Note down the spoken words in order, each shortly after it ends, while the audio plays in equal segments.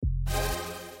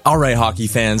All right, hockey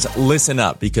fans, listen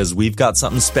up because we've got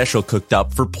something special cooked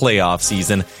up for playoff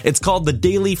season. It's called the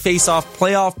Daily Face-Off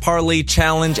Playoff Parlay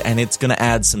Challenge, and it's going to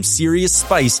add some serious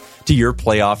spice to your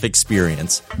playoff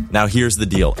experience. Now, here's the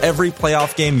deal. Every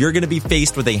playoff game, you're going to be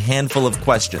faced with a handful of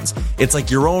questions. It's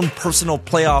like your own personal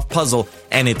playoff puzzle,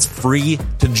 and it's free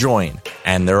to join.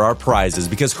 And there are prizes,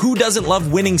 because who doesn't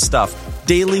love winning stuff?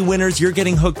 Daily winners, you're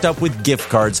getting hooked up with gift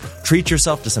cards. Treat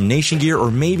yourself to some Nation gear or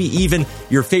maybe even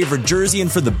your favorite jersey.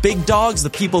 And for the big dogs, the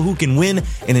people who can win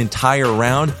an entire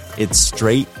round, it's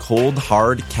straight, cold,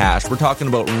 hard cash. We're talking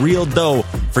about real dough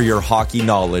for your hockey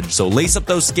knowledge. So lace up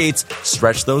those skates,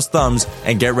 stretch those thumbs,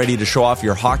 and get ready to show off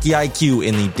your hockey IQ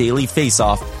in the Daily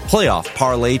Face-Off Playoff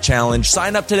Parlay Challenge.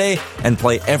 Sign up today and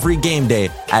play every game day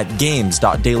at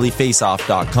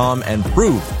games.dailyfaceoff.com and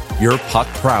prove your puck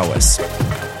prowess.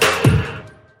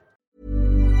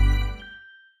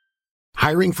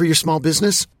 Hiring for your small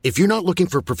business? If you're not looking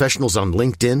for professionals on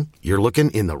LinkedIn, you're looking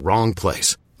in the wrong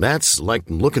place. That's like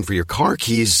looking for your car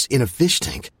keys in a fish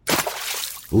tank.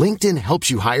 LinkedIn helps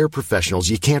you hire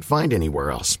professionals you can't find anywhere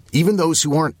else, even those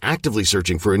who aren't actively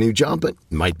searching for a new job but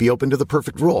might be open to the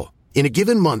perfect role. In a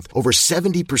given month, over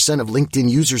 70% of LinkedIn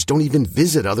users don't even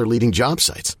visit other leading job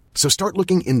sites. So start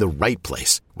looking in the right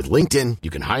place. With LinkedIn, you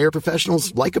can hire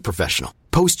professionals like a professional.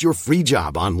 Post your free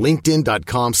job on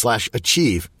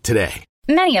linkedin.com/achieve today.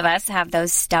 Many of us have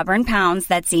those stubborn pounds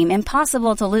that seem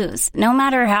impossible to lose, no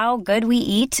matter how good we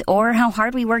eat or how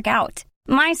hard we work out.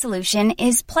 My solution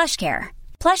is PlushCare.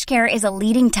 PlushCare is a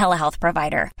leading telehealth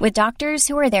provider with doctors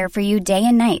who are there for you day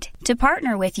and night to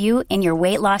partner with you in your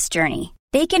weight loss journey.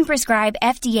 They can prescribe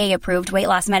FDA-approved weight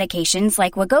loss medications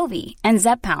like Wegovy and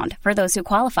Zepbound for those who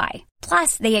qualify.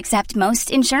 Plus, they accept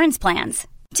most insurance plans.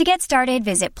 To get started,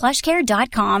 visit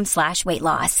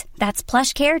plushcare.com/weightloss. That's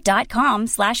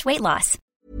plushcare.com/weightloss.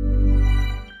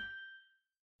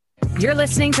 You're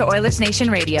listening to Oilers Nation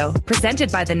Radio,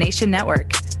 presented by the Nation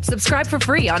Network. Subscribe for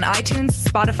free on iTunes,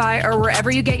 Spotify, or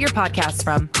wherever you get your podcasts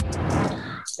from.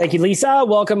 Thank you, Lisa.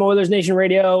 Welcome, Oilers Nation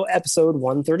Radio, episode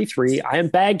 133. I am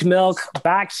Bagged Milk,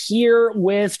 back here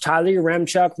with Tyler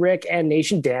Yaremchuk, Rick, and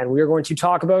Nation Dan. We are going to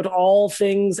talk about all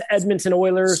things Edmonton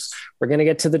Oilers. We're going to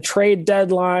get to the trade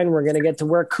deadline. We're going to get to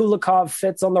where Kulikov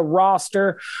fits on the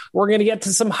roster. We're going to get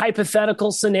to some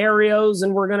hypothetical scenarios,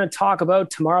 and we're going to talk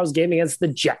about tomorrow's game against the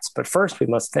Jets. But first, we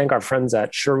must thank our friends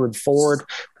at Sherwood Ford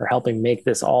for helping make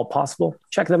this all possible.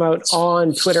 Check them out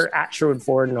on Twitter at Sherwood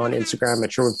Ford and on Instagram at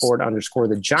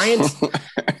Sherwood_the Giant.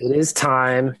 It is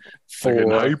time for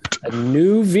a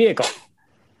new vehicle.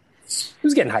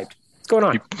 Who's getting hyped? What's going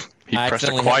on? He pressed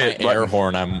a quiet hit my air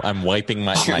horn. I'm wiping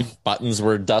my buttons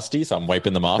were dusty, so I'm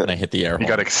wiping them off, and I hit the air horn. You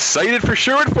got excited for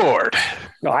Sherwood Ford.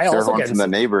 No, I also get from the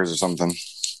neighbors or something.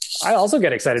 I also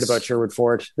get excited about Sherwood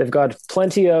Ford. They've got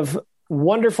plenty of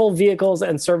wonderful vehicles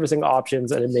and servicing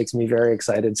options, and it makes me very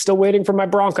excited. Still waiting for my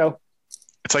Bronco.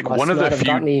 It's like one of the few.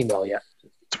 Gotten an email yet.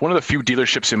 It's one of the few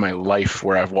dealerships in my life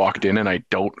where I've walked in and I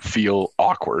don't feel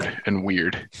awkward and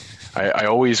weird. I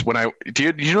always, when I,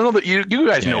 do you know that you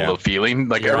guys know the feeling,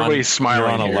 like you're everybody's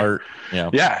smiling. You're on alert.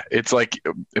 Yeah. It's like,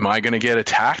 am I going to get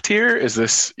attacked here? Is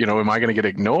this, am I going to get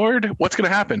ignored? What's going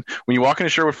to happen when you walk into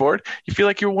Sherwood Ford? You feel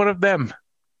like you're one of them.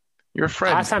 You're a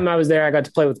friend. Last time I was there, I got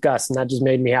to play with Gus, and that just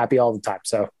made me happy all the time.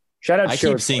 So shout out to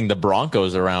Sherwood keep seeing the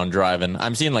Broncos around driving.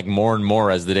 I'm seeing like more and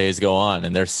more as the days go on,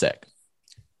 and they're sick.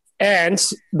 And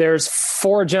there's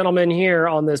 4 gentlemen here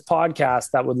on this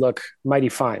podcast that would look mighty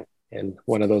fine in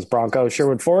one of those Broncos,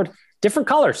 Sherwood Ford. Different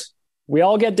colors. We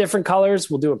all get different colors.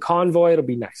 We'll do a convoy. It'll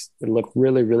be nice. It'll look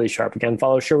really, really sharp. Again,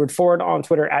 follow Sherwood Ford on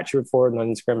Twitter at Sherwood Ford and on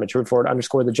Instagram at Sherwood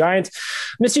Ford_the Giant.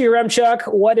 Mr.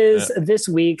 Yaremchuk, what is this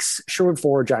week's Sherwood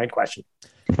Ford Giant question?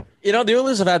 The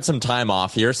Oilers have had some time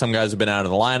off here. Some guys have been out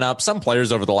of the lineup. Some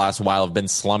players over the last while have been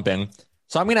slumping.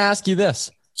 So I'm going to ask you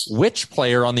this. Which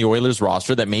player on the Oilers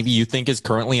roster that maybe you think is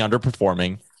currently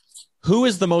underperforming, who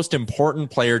is the most important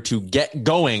player to get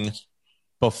going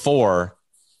before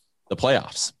the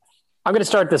playoffs? I'm going to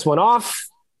start this one off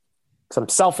because I'm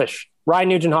selfish. Ryan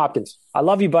Nugent-Hopkins. I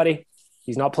love you, buddy.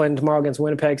 He's not playing tomorrow against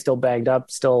Winnipeg, still banged up,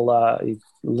 still a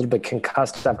little bit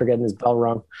concussed after getting his bell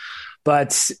rung.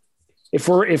 But if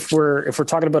we're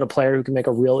talking about a player who can make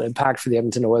a real impact for the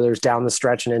Edmonton Oilers down the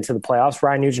stretch and into the playoffs,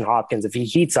 Ryan Nugent-Hopkins, if he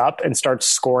heats up and starts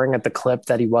scoring at the clip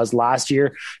that he was last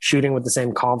year, shooting with the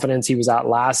same confidence he was at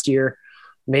last year,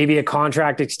 maybe a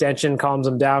contract extension calms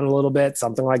him down a little bit,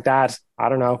 something like that. I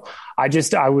don't know. I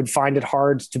would find it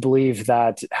hard to believe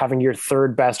that having your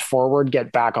third best forward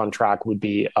get back on track would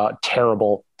be a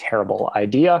terrible, terrible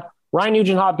idea. Ryan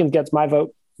Nugent-Hopkins gets my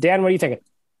vote. Dan, what are you thinking?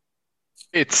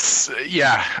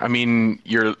 I mean,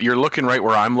 you're looking right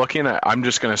where I'm looking. I'm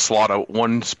just going to slot out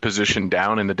one position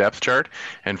down in the depth chart,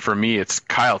 and for me, it's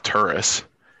Kyle Turris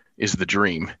is the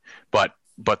dream.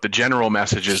 But the general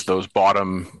message is those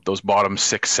bottom 6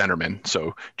 centermen.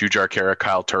 So Jujhar Khaira,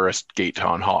 Kyle Turris,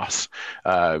 Gaetan Haas.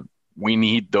 We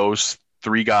need those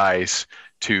 3 guys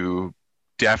to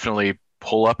definitely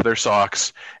pull up their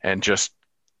socks and just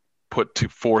put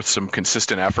forth some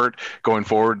consistent effort going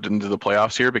forward into the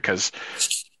playoffs here, because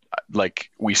like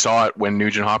we saw it when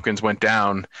Nugent Hopkins went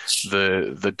down,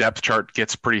 the depth chart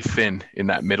gets pretty thin in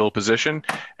that middle position.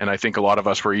 And I think a lot of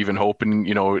us were even hoping,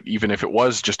 even if it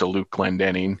was just a Luke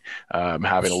Glendening,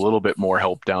 having a little bit more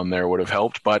help down there would have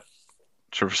helped. But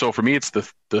so for me, it's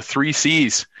the 3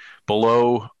 C's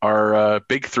below our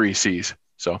big 3 C's.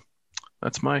 So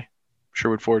that's my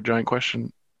Sherwood Ford Giant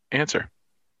question answer.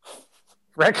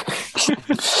 Rick?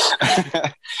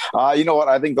 You know what?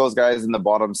 I think those guys in the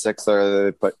bottom 6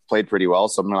 played pretty well,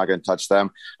 so I'm not going to touch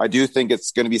them. I do think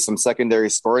it's going to be some secondary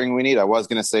scoring we need. I was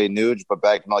going to say Nuge, but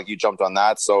Bagmel, you jumped on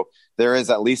that. So there is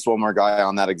at least one more guy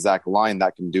on that exact line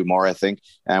that can do more, I think.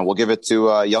 And we'll give it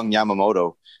to young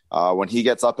Yamamoto. When he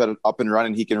gets up and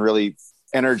running, he can really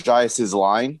energize his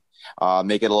line.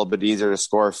 Make it a little bit easier to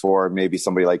score for maybe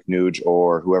somebody like Nuge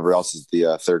or whoever else is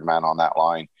the third man on that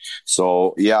line.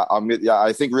 So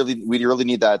I think we really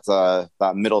need that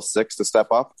middle 6 to step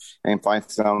up and find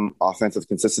some offensive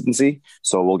consistency.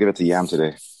 So we'll give it to Yam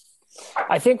today.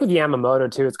 I think with Yamamoto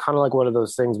too, it's kind of like one of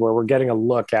those things where we're getting a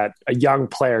look at a young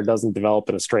player doesn't develop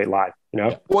in a straight line,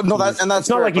 Well, no, that's it's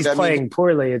not like he's playing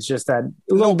poorly. It's just that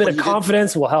a little bit of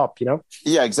confidence will help,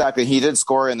 Yeah, exactly. He did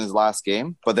score in his last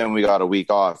game, but then we got a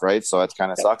week off, right? So that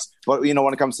kind of sucks. But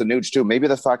when it comes to Nuge too, maybe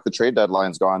the fact the trade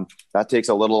deadline's gone, that takes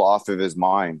a little off of his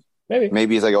mind.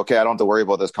 Maybe he's like, okay, I don't have to worry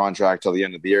about this contract till the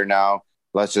end of the year now.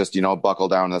 Let's just, buckle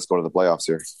down and let's go to the playoffs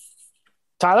here.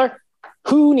 Tyler,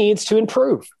 who needs to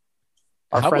improve?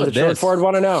 Our friends at Sherwood Ford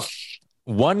want to know.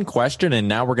 One question, and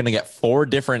now we're going to get 4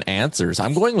 different answers.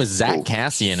 I'm going with Zach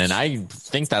Kassian, and I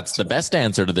think that's the best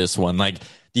answer to this one. Like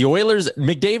the Oilers,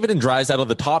 McDavid and Draisaitl out of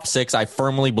the top 6, I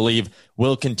firmly believe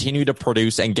will continue to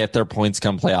produce and get their points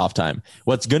come playoff time.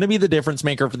 What's going to be the difference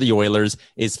maker for the Oilers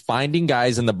is finding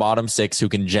guys in the bottom 6 who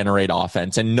can generate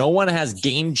offense, and no one has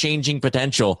game-changing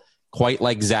potential quite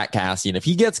like Zach Kassian. If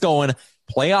he gets going,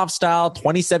 playoff style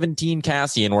 2017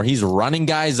 Kassian, where he's running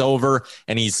guys over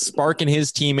and he's sparking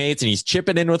his teammates and he's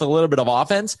chipping in with a little bit of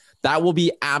offense, that will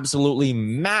be absolutely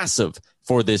massive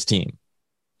for this team.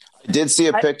 I did see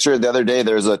a picture the other day.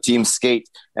 There's a team skate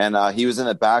and he was in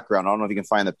the background. I don't know if you can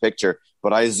find the picture,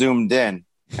 but I zoomed in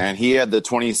and he had the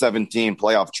 2017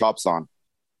 playoff chops on.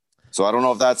 So I don't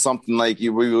know if that's something like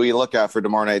we look at for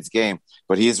tomorrow night's game,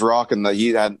 but he's rocking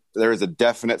there's a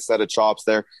definite set of chops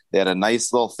there. They had a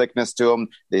nice little thickness to them.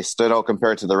 They stood out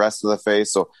compared to the rest of the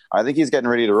face. So I think he's getting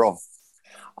ready to roll.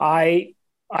 I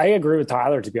agree with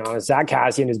Tyler, to be honest. Zach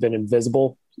Kassian has been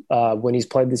invisible when he's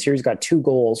played this year. He's got 2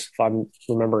 goals, if I'm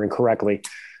remembering correctly.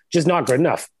 Just not good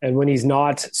enough. And when he's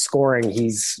not scoring,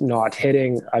 he's not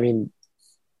hitting. I mean,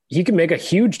 he can make a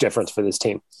huge difference for this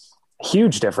team.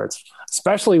 Huge difference,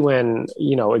 especially when,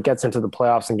 it gets into the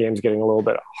playoffs and games getting a little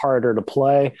bit harder to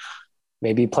play.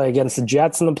 Maybe play against the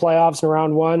Jets in the playoffs in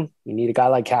round 1. You need a guy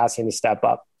like Kassian to step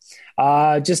up.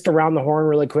 Just around the horn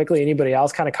really quickly, anybody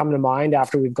else kind of come to mind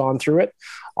after we've gone through it?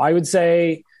 I would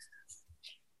say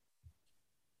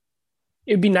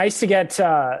it'd be nice to get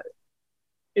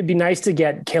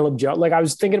Caleb Jones. Like I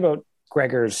was thinking about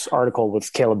Gregor's article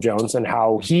with Caleb Jones and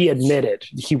how he admitted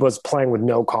he was playing with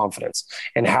no confidence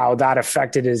and how that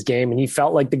affected his game. And he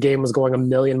felt like the game was going a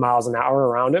million miles an hour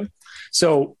around him.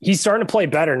 So he's starting to play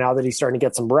better now that he's starting to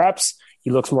get some reps. He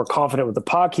looks more confident with the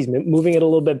puck. He's moving it a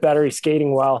little bit better. He's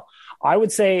skating well. I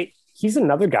would say he's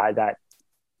another guy that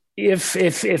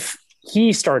if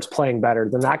he starts playing better,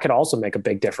 then that could also make a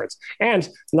big difference. And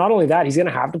not only that, he's going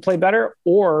to have to play better,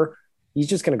 or he's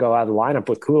just going to go out of the lineup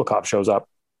with Kulikov shows up.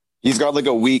 He's got like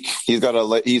a week. He's got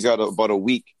about a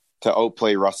week to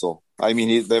outplay Russell. I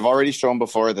mean, they've already shown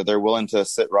before that they're willing to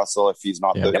sit Russell if he's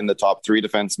not in the top 3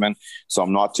 defensemen. So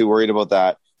I'm not too worried about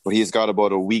that. But he's got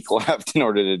about a week left in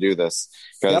order to do this.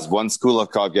 Because once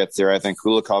Kulikov gets there, I think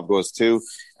Kulikov goes 2,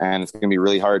 and it's going to be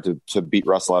really hard to beat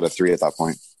Russell out of 3 at that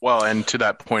point. Well, and to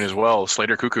that point as well,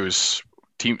 Slater Cuckoo's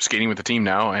skating with the team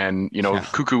now, and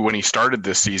Cuckoo, when he started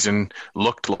this season,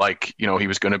 looked like he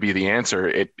was going to be the answer.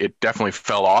 It definitely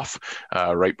fell off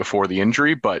right before the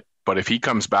injury, but if he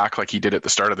comes back like he did at the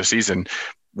start of the season,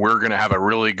 we're going to have a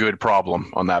really good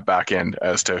problem on that back end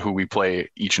as to who we play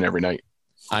each and every night.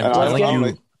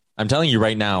 I'm I'm telling you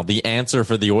right now, the answer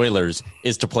for the Oilers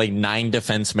is to play 9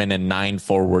 defensemen and 9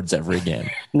 forwards every game.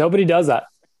 Nobody does that.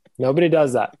 You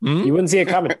wouldn't see it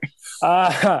coming.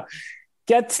 Let's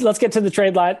get to the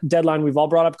trade deadline. We've all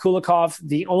brought up Kulikov.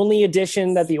 The only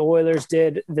addition that the Oilers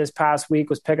did this past week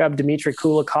was pick up Dmitry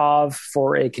Kulikov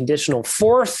for a conditional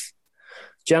 4th.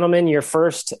 Gentlemen, you're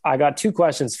first. I got 2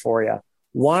 questions for you.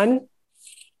 1,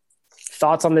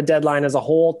 thoughts on the deadline as a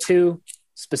whole. 2,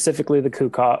 specifically the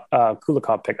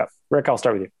Kulikov pickup. Rick, I'll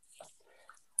start with you.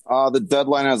 The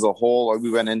deadline as a whole, we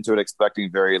went into it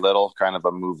expecting very little, kind of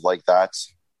a move like that.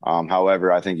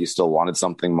 However, I think you still wanted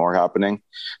something more happening.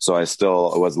 So I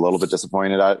still was a little bit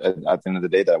disappointed at the end of the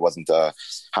day that I wasn't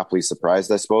happily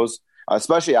surprised, I suppose.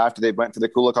 Especially after they went for the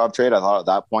Kulikov trade. I thought at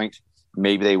that point,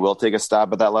 maybe they will take a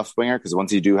stab at that left winger, because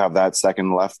once you do have that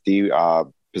second lefty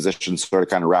position sort of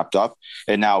kind of wrapped up,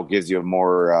 it now gives you a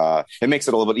more, it makes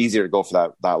it a little bit easier to go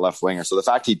for that left winger. So the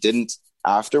fact he didn't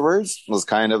afterwards was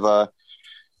kind of a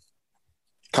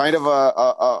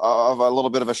little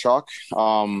bit of a shock.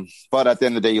 But at the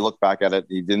end of the day, you look back at it,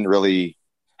 he didn't really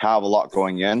have a lot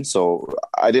going in. So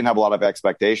I didn't have a lot of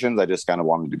expectations. I just kind of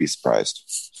wanted to be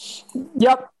surprised.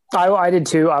 Yep. I did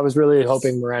too. I was really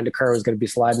hoping Miranda Kerr was going to be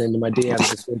sliding into my DMs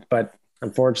this week, but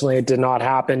unfortunately it did not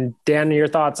happen. Dan, your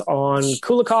thoughts on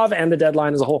Kulikov and the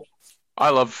deadline as a whole? I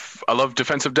love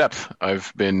defensive depth.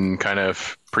 I've been kind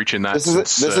of preaching that.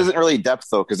 This isn't really depth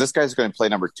though, because this guy's going to play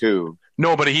number 2.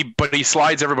 No, but he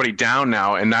slides everybody down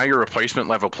now, and now your replacement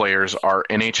level players are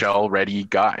NHL ready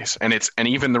guys, and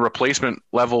even the replacement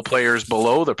level players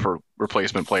below the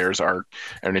replacement players are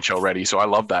NHL ready. So I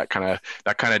love that kind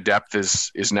of depth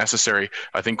is necessary.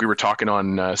 I think we were talking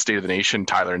on State of the Nation,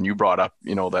 Tyler, and you brought up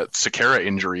that Sekera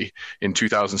injury in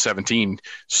 2017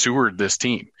 sewered this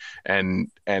team, and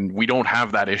we don't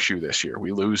have that issue this year.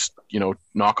 We lose,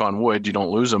 knock on wood, you don't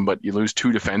lose them, but you lose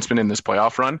 2 defensemen in this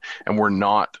playoff run, and we're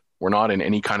not in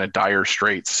any kind of dire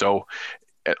straits. So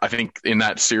I think in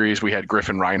that series we had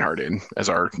Griffin Reinhart in as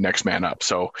our next man up.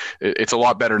 So it's a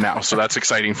lot better now. So that's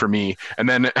exciting for me. And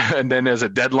then as a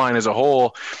deadline as a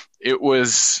whole, it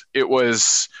was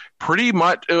pretty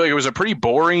much like it was a pretty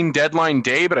boring deadline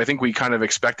day, but I think we kind of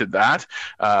expected that.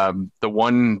 The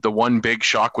one big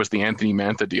shock was the Anthony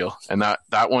Mantha deal, and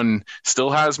that one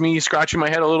still has me scratching my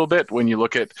head a little bit when you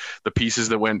look at the pieces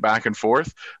that went back and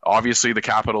forth. Obviously, the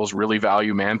Capitals really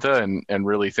value Mantha and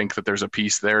really think that there's a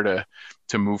piece there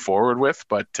to move forward with.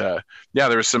 But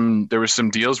there was some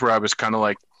deals where I was kind of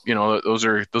like, those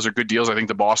are good deals. I think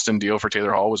the Boston deal for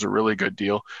Taylor Hall was a really good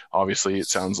deal. Obviously, it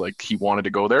sounds like he wanted to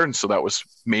go there, and so that was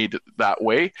made that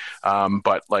way.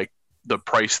 But like the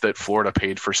price that Florida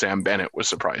paid for Sam Bennett was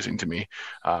surprising to me.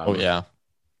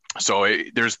 So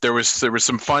there was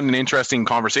some fun and interesting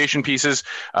conversation pieces.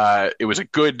 It was a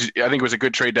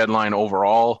good trade deadline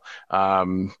overall.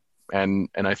 And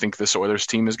I think this Oilers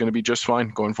team is going to be just fine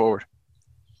going forward.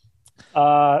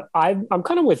 I'm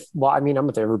kind of with, I'm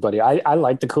with everybody. I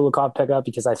like the Kulikov pickup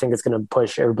because I think it's going to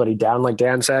push everybody down, like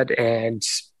Dan said, and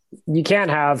you can't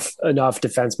have enough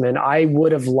defensemen. I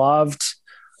would have loved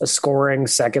a scoring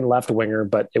second left winger,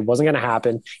 but it wasn't going to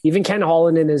happen. Even Ken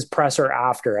Holland in his presser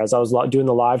after, as I was doing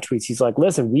the live tweets, he's like,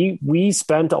 listen, we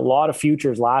spent a lot of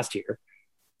futures last year.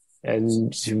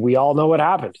 And we all know what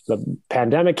happened. The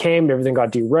pandemic came, everything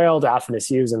got derailed.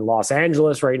 Athanasiou's in Los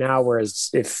Angeles right now, whereas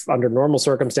if under normal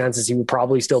circumstances, he would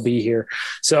probably still be here.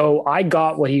 So I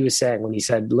got what he was saying when he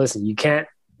said, listen, you can't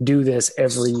do this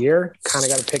every year. Kind of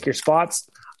got to pick your spots.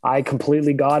 I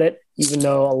completely got it. Even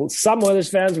though some Oilers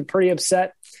fans were pretty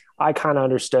upset, I kind of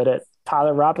understood it.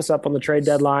 Tyler, wrap us up on the trade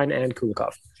deadline and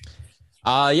Kulikov.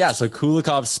 So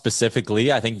Kulikov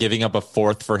specifically, I think giving up a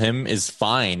 4th for him is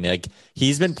fine. Like,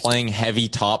 he's been playing heavy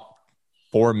top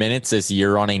 4 minutes this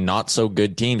year on a not so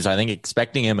good team. So I think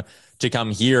expecting him to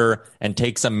come here and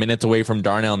take some minutes away from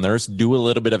Darnell Nurse, do a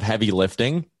little bit of heavy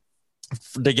lifting,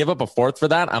 to give up a 4th for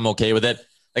that, I'm okay with it.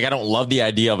 Like, I don't love the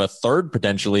idea of a 3rd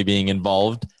potentially being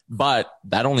involved, but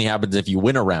that only happens if you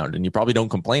win a round, and you probably don't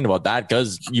complain about that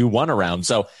because you won a round.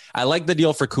 So I like the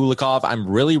deal for Kulikov. I'm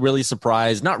really, really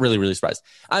surprised. Not really, really surprised.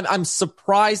 I'm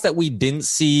surprised that we didn't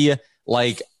see,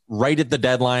 like, right at the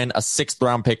deadline, a 6th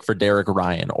round pick for Derek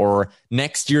Ryan, or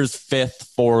next year's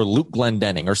 5th for Luke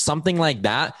Glendening, or something like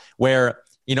that, where,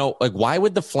 like, why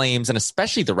would the Flames, and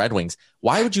especially the Red Wings,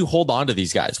 why would you hold on to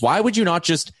these guys? Why would you not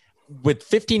just, with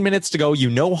 15 minutes to go,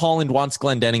 Holland wants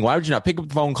Glendening, why would you not pick up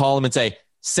the phone, call him, and say,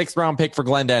 6th round pick for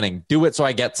Glendening, do it so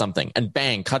I get something, and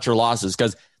bang, cut your losses?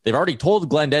 Because they've already told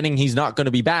Glendening he's not going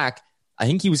to be back. I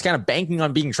think he was kind of banking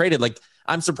on being traded. Like,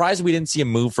 I'm surprised we didn't see a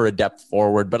move for a depth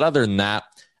forward, but other than that,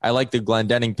 I like the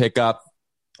Glendening pickup.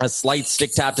 A slight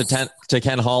stick tap to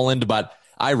Ken Holland, but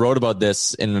I wrote about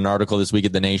this in an article this week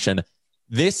at The Nation.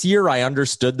 This year, I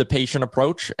understood the patient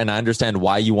approach, and I understand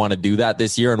why you want to do that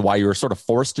this year and why you were sort of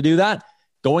forced to do that.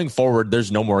 Going forward,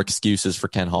 there's no more excuses for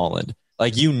Ken Holland.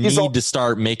 Like, you need to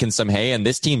start making some hay, and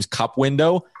this team's cup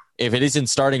window, if it isn't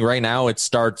starting right now, it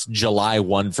starts July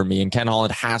 1 for me, and Ken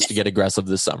Holland has to get aggressive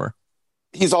this summer.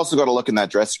 He's also got to look in that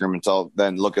dressing room until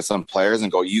then look at some players and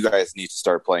go, you guys need to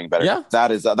start playing better. Yeah.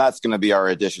 That's going to be our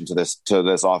addition to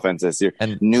this offense this year.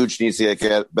 And Nuge needs to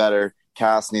get better.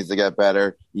 Cass needs to get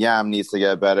better. Yam needs to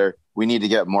get better. We need to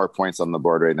get more points on the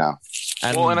board right now.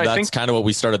 And that's I think kind of what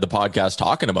we started the podcast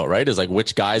talking about, right? Is like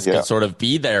which guys can sort of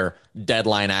be their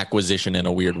deadline acquisition in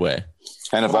a weird way.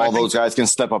 And if those guys can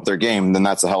step up their game, then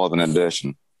that's a hell of an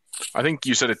addition. I think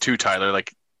you said it too, Tyler.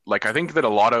 Like I think that a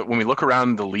lot of when we look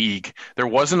around the league, there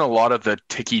wasn't a lot of the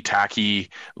ticky-tacky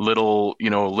little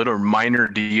minor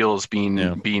deals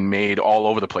being made all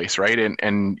over the place, right?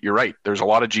 And you're right. There's a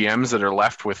lot of GMs that are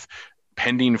left with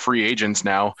pending free agents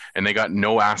now, and they got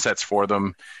no assets for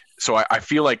them. So I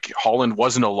feel like Holland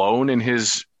wasn't alone in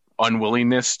his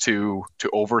unwillingness to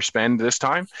overspend this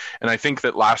time. And I think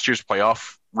that last year's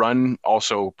playoff run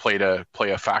also play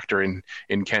a factor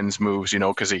in Ken's moves,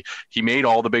 because he made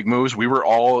all the big moves. We were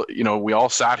all, we all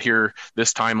sat here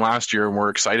this time last year and we're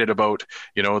excited about,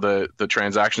 the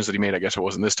transactions that he made. I guess it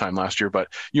wasn't this time last year,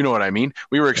 but you know what I mean?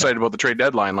 We were excited about the trade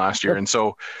deadline last year. And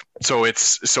so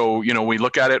we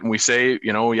look at it and we say,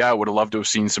 I would have loved to have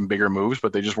seen some bigger moves,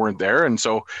 but they just weren't there. And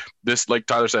so this, like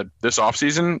Tyler said, this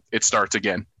offseason, it starts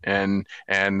again. And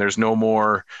there's no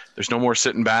more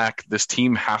sitting back. This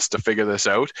team has to figure this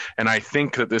out. And I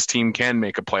think that this team can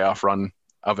make a playoff run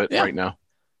of it right now.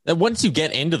 And once you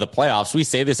get into the playoffs, we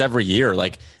say this every year,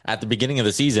 like at the beginning of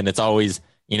the season, it's always,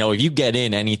 if you get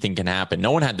in, anything can happen. No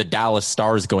one had the Dallas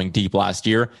Stars going deep last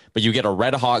year, but you get a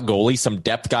red hot goalie, some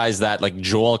depth guys that like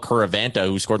Joel Curavanta,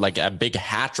 who scored like a big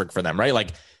hat trick for them, right?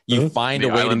 Like you find a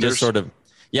way to just sort of,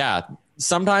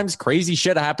 sometimes crazy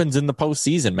shit happens in the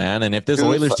postseason, man. And if this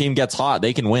Oilers team gets hot,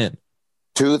 they can win.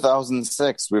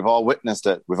 2006, we've all witnessed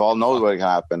it. We've all know what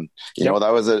happened. We were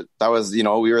the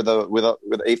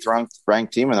eighth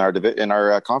ranked team in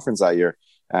our conference that year,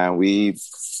 and we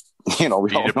all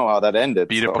know how that ended.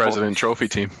 Beat a President Trophy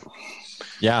team.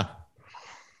 Yeah.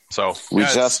 So we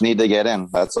just need to get in.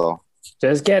 That's all.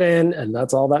 Just get in, and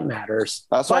that's all that matters.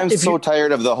 That's why I'm so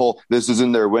tired of the whole, this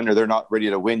isn't their win, or they're not ready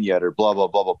to win yet, or blah, blah,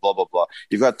 blah, blah, blah, blah, blah.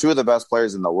 You've got two of the best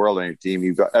players in the world on your team.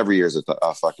 You've got every year's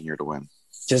a fucking year to win.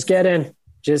 Just get in.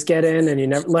 Just get in, and you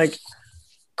never, like,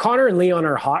 Connor and Leon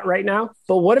are hot right now,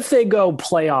 but what if they go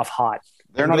playoff hot?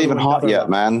 They're not even hot yet,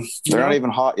 man. They're not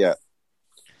even hot yet.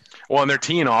 Well, and they're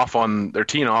teeing off on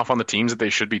the teams that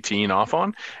they should be teeing off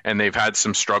on, and they've had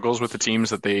some struggles with the teams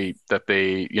that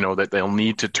they'll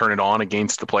need to turn it on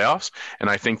against the playoffs. And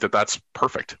I think that that's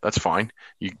perfect. That's fine.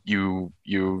 You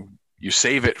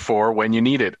save it for when you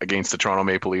need it against the Toronto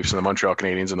Maple Leafs and the Montreal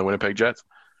Canadiens and the Winnipeg Jets.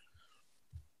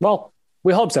 Well,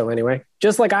 we hope so anyway.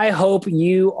 Just like I hope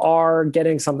you are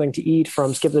getting something to eat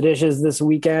from Skip the Dishes this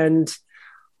weekend.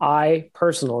 I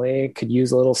personally could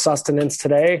use a little sustenance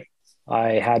today.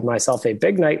 I had myself a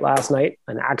big night last night,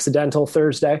 an accidental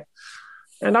Thursday,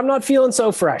 and I'm not feeling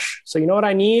so fresh. So you know what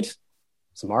I need?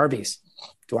 Some Arby's.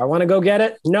 Do I want to go get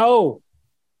it? No.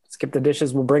 Skip the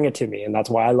Dishes will bring it to me, and that's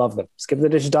why I love them.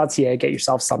 Skipthedishes.ca. Get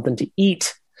yourself something to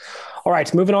eat. All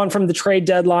right, moving on from the trade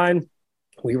deadline.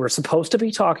 We were supposed to be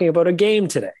talking about a game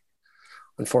today.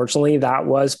 Unfortunately, that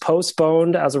was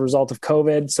postponed as a result of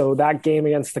COVID. So that game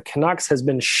against the Canucks has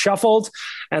been shuffled.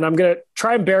 And I'm going to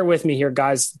try and bear with me here,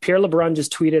 guys. Pierre LeBrun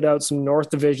just tweeted out some North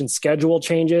Division schedule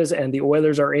changes, and the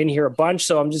Oilers are in here a bunch.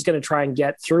 So I'm just going to try and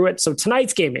get through it. So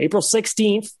tonight's game, April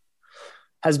 16th,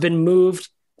 has been moved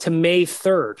to May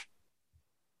 3rd.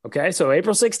 Okay, so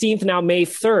April 16th, now May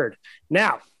 3rd.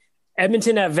 Now,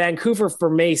 Edmonton at Vancouver for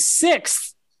May 6th.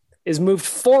 Is moved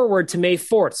forward to May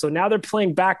 4th. So now they're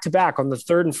playing back-to-back on the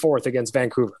 3rd and 4th against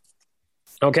Vancouver.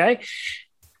 Okay?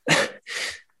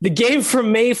 The game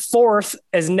from May 4th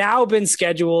has now been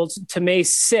scheduled to May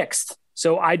 6th.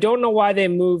 So I don't know why they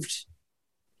moved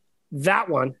that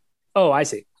one. Oh, I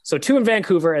see. So 2 in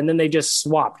Vancouver, and then they just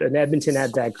swapped an Edmonton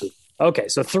at Vancouver. Okay,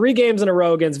 so 3 games in a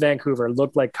row against Vancouver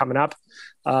looked like coming up.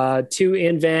 2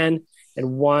 in Van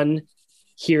and 1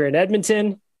 here in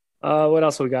Edmonton. What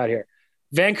else we got here?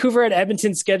 Vancouver at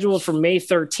Edmonton scheduled for May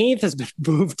 13th has been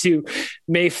moved to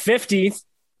May 15th.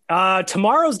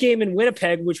 Tomorrow's game in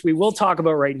Winnipeg, which we will talk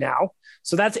about right now,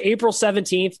 so that's April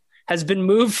 17th, has been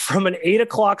moved from an 8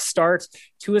 o'clock start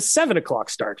to a 7 o'clock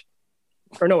start.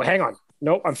 Or no, hang on.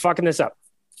 Nope, I'm fucking this up.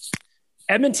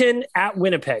 Edmonton at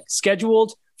Winnipeg,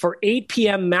 scheduled for 8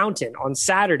 p.m. Mountain on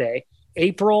Saturday,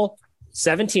 April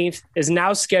 17th, is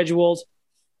now scheduled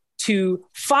to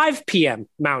 5 p.m.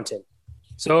 Mountain.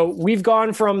 So we've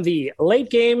gone from the late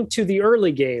game to the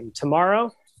early game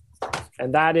tomorrow.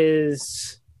 And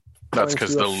that's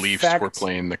because the Leafs were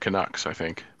playing the Canucks, I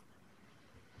think.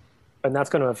 And that's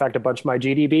going to affect a bunch of my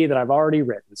GDB that I've already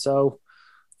written. So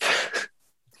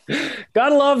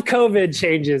gotta love COVID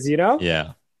changes, you know?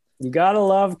 Yeah. You gotta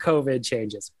love COVID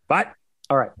changes. But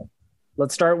all right,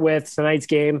 let's start with tonight's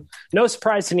game. No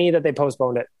surprise to me that they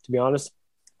postponed it, to be honest.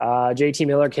 JT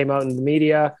Miller came out in the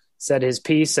media, said his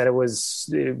piece, said it was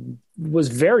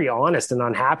very honest and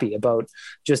unhappy about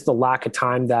just the lack of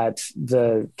time that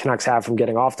the Canucks have from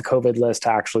getting off the COVID list to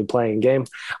actually playing a game.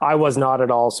 I was not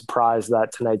at all surprised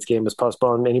that tonight's game was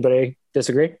postponed. Anybody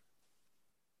disagree?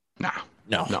 No.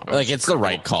 Like, it's the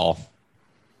right call.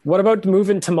 What about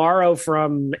moving tomorrow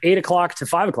from 8 o'clock to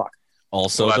 5 o'clock?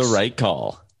 Also the right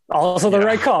call. The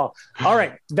right call. All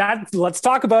right, let's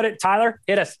talk about it. Tyler,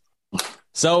 hit us.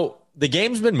 So the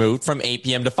game's been moved from 8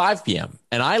 p.m. to 5 p.m.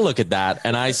 And I look at that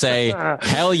and I say,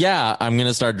 hell yeah, I'm going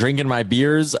to start drinking my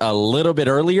beers a little bit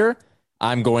earlier.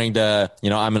 I'm going to,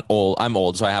 I'm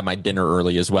old, so I have my dinner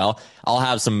early as well. I'll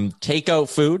have some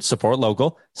takeout food, support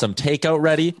local, some takeout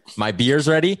ready, my beers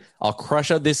ready. I'll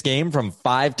crush out this game from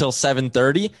 5 till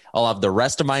 7:30. I'll have the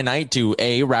rest of my night to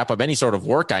wrap up any sort of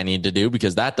work I need to do,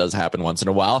 because that does happen once in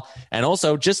a while. And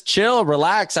also just chill,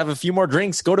 relax, have a few more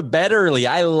drinks, go to bed early.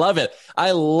 I love it.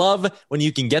 I love when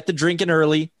you can get the drinking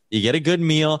early. You get a good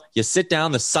meal, you sit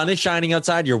down, the sun is shining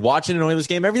outside, you're watching an Oilers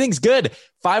game, everything's good.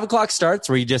 5 o'clock starts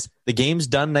where the game's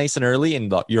done nice and early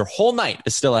and your whole night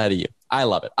is still ahead of you. I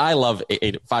love it. I love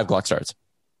 5 o'clock starts.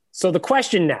 So the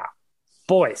question now,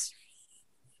 boys,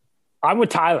 I'm with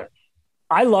Tyler.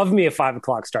 I love me a 5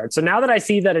 o'clock start. So now that I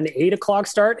see that an 8 o'clock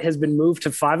start has been moved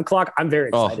to 5 o'clock, I'm very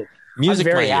excited. Music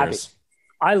I'm very my happy. ears.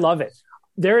 I love it.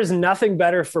 There is nothing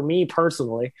better for me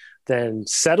personally than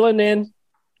settling in,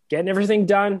 getting everything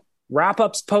done,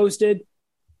 wrap-ups posted,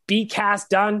 B-cast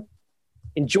done,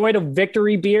 enjoyed a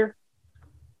victory beer,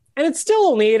 and it's still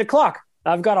only 8 o'clock.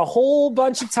 I've got a whole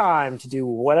bunch of time to do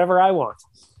whatever I want.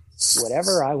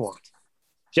 Whatever I want.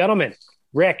 Gentlemen,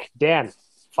 Rick, Dan,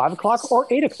 5 o'clock or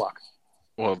 8 o'clock?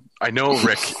 Well, I know,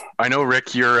 Rick,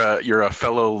 you're a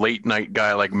fellow late night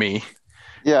guy like me.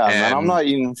 Yeah, man, I'm not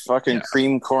eating fucking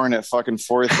cream corn at fucking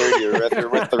 4:30 or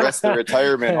with the rest of the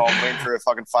retirement home waiting for a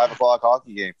fucking 5 o'clock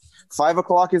hockey game. 5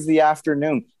 o'clock is the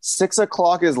afternoon. 6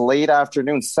 o'clock is late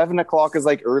afternoon. 7 o'clock is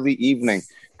like early evening.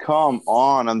 Come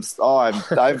on.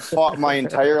 I've fought my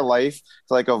entire life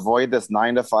to avoid this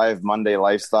 9 to 5 Monday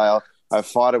lifestyle. I've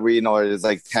fought it where, it's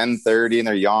 10:30 and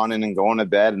they're yawning and going to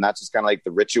bed. And that's just kind of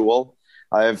the ritual.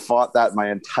 I have fought that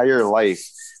my entire life.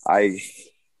 I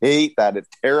hate that. It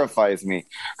terrifies me.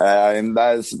 And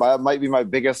that might be my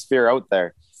biggest fear out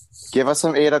there. Give us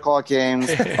some 8 o'clock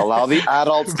games. Allow the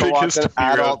adults to watch at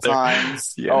adult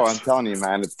times. Yes. Oh, I'm telling you,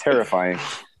 man, it's terrifying.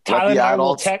 Tyler and I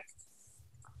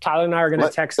are going to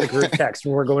text the group text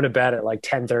when we're going to bed at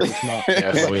 10:30 tomorrow.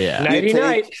 Yeah. Nighty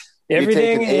night.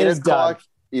 Everything is done.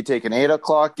 You take an 8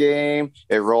 o'clock game,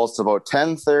 it rolls to about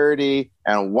 10:30,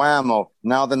 and whammo,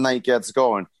 now the night gets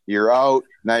going. You're out,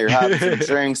 now you're having some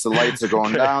drinks, the lights are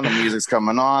going down, the music's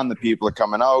coming on, the people are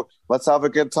coming out. Let's have a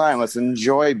good time. Let's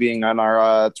enjoy being on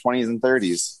our 20s and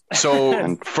 30s.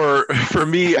 So for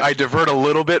me, I divert a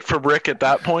little bit from Rick at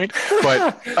that point,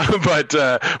 but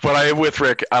I am with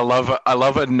Rick. I love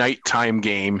a nighttime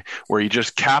game where you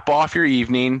just cap off your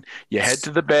evening, you head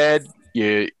to the bed,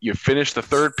 you finish the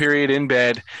third period in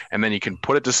bed, and then you can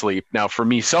put it to sleep. Now, for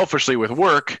me, selfishly with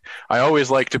work, I always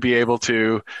like to be able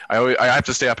to. I have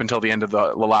to stay up until the end of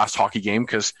the last hockey game,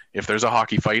 because if there's a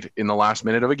hockey fight in the last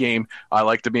minute of a game, I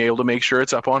like to be able to make sure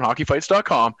it's up on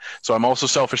hockeyfights.com. So I'm also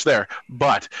selfish there.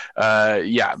 But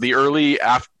the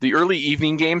early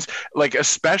evening games,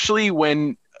 especially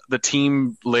when the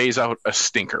team lays out a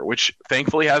stinker, which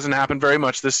thankfully hasn't happened very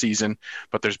much this season,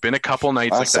 but there's been a couple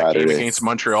nights that Saturday game against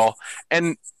Montreal,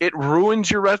 and it ruins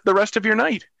the rest of your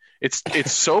night. It's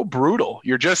so brutal.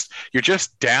 You're just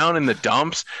down in the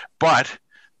dumps. But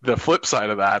the flip side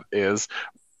of that is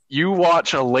you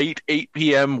watch a late 8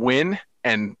 p.m. win,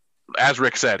 and as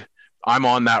Rick said, I'm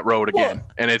on that road again,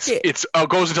 and it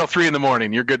goes until 3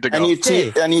 a.m. You're good to go.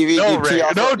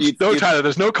 Tyler,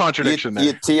 there's no contradiction there.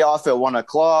 You tee off at 1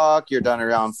 o'clock. You're done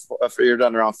around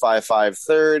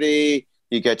 5:30.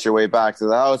 You get your way back to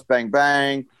the house. Bang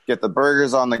bang. Get the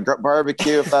burgers on the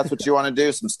barbecue if that's what you want to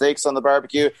do. Some steaks on the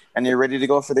barbecue, and you're ready to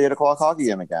go for the 8 o'clock hockey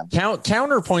game again.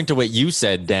 Counterpoint to what you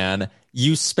said, Dan.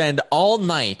 you spend all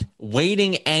night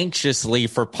waiting anxiously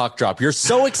for puck drop. You're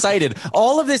so excited.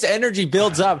 All of this energy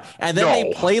builds up, and then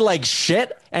they play like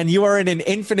shit, and you are in an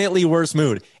infinitely worse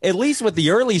mood. At least with the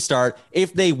early start,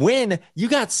 if they win, you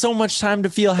got so much time to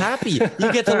feel happy.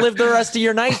 You get to live the rest of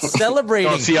your night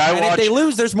celebrating. If they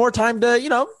lose, there's more time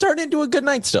to, turn into a good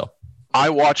night still. I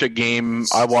watch a game.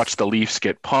 I watch the Leafs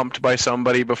get pumped by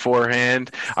somebody beforehand.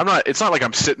 It's not like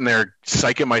I'm sitting there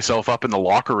psyching myself up in the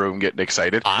locker room getting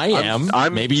excited.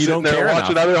 I'm maybe you don't care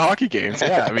watching enough. other hockey games.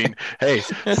 Yeah, I mean, hey,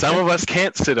 some of us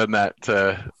can't sit in that.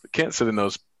 Can't sit in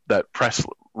that press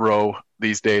row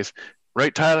these days,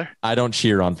 right, Tyler? I don't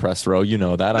cheer on press row. You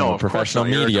know that. I'm a professional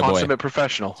media You're a boy. consummate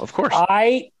professional, of course.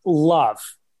 I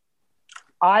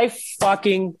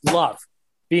fucking love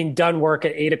being done work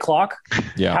at 8:00,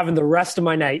 having the rest of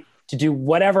my night to do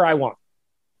whatever I want.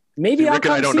 Maybe I'll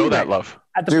come I don't see know you that, love.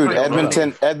 Dude,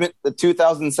 Edmonton,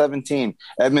 2017,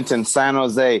 Edmonton, San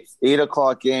Jose,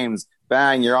 8:00 games.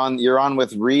 Bang, you're on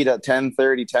with Reed at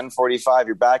 10:30, 10:45.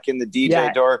 You're back in the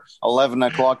DJ door, 11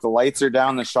 o'clock. The lights are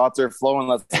down, the shots are flowing.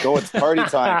 Let's go. It's party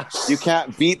time. You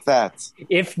can't beat that.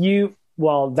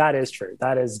 Well, that is true.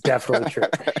 That is definitely true.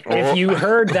 If you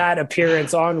heard that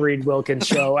appearance on Reed Wilkins'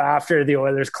 show after the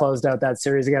Oilers closed out that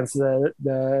series against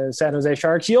the San Jose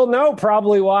Sharks, you'll know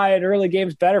probably why an early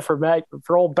game's better for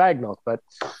old Bag Milk, but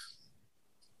it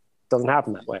doesn't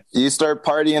happen that way. You start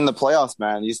partying in the playoffs,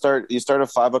 man. You start a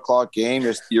 5:00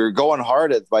 game. You're going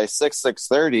hard by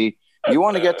 6:30. You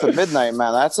want to get to midnight,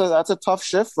 man. That's a tough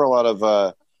shift for a lot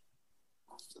of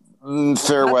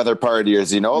fair weather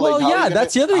partiers, Well,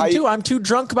 that's the other thing too. I'm too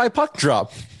drunk by puck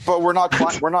drop. But we're not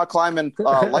climbing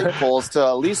light poles to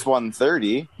at least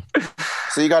 1:30.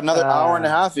 So you got another hour and a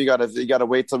half. You got to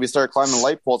wait till we start climbing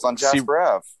light poles on Jasper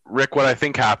Ave. Rick, what I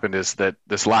think happened is that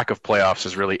this lack of playoffs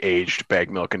has really aged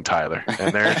Bag Milk and Tyler,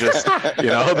 and they're just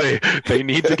they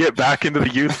need to get back into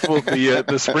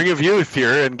the spring of youth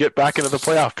here and get back into the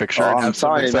playoff picture. I'm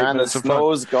sorry, man. The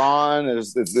snow's gone.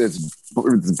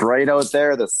 It's bright out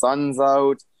there. The sun's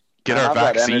out. Get our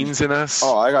vaccines in us.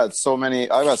 Oh, I got so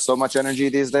much energy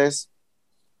these days.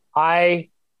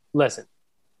 Listen.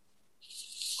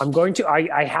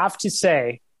 I have to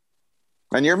say.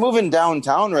 And you're moving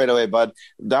downtown right away, bud.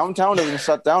 Downtown doesn't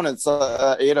shut down. It's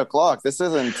 8:00. This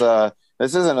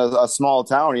isn't a small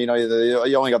town. You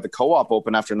only got the co-op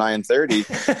open after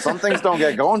 9:30. Some things don't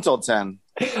get going till 10.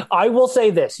 I will say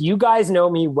this. You guys know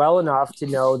me well enough to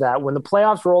know that when the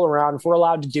playoffs roll around, if we're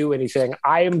allowed to do anything,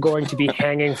 I am going to be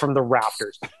hanging from the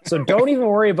rafters. So don't even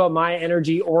worry about my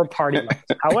energy or party lights.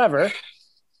 However,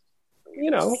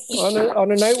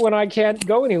 on a night when I can't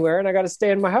go anywhere and I got to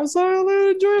stay in my house, I'll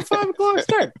enjoy a 5:00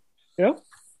 start.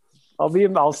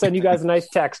 I'll send you guys a nice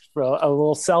text for a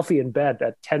little selfie in bed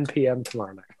at 10 p.m.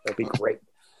 tomorrow night. That'll be great.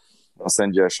 I'll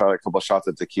send you a couple shots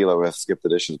of tequila with Skip the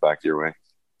Dishes back your way.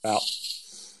 Well,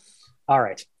 all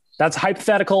right. That's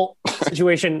hypothetical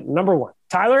situation number one.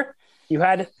 Tyler, you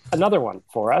had another one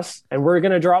for us, and we're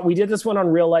going to we did this one on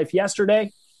Real Life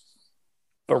yesterday.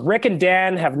 But Rick and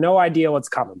Dan have no idea what's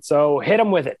coming. So hit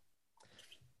them with it.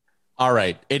 All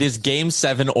right. It is Game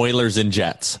 7, Oilers and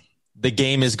Jets. The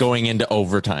game is going into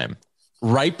overtime.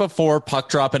 Right before puck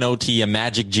drop and OT, a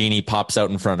magic genie pops out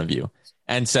in front of you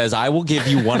and says, I will give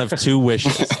you one of two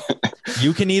wishes.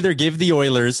 You can either give the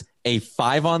Oilers a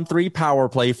 5-on-3 power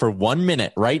play for 1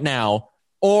 minute right now,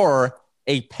 or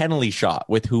a penalty shot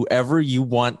with whoever you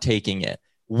want taking it.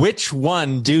 Which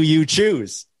one do you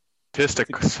choose?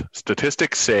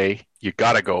 Statistics say you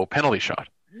gotta go penalty shot.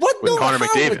 What with the Connor hell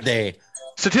McDavid? Would they?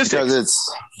 Statistics.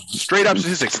 It's straight up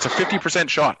statistics. It's a 50%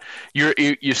 shot.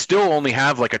 You still only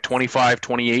have like a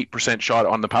 25-28% shot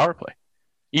on the power play,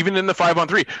 even in the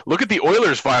 5-on-3. Look at the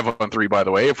Oilers 5-on-3. By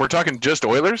the way, if we're talking just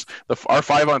Oilers, our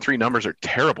 5-on-3 numbers are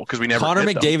terrible because we never. Connor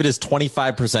McDavid is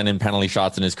 25% in penalty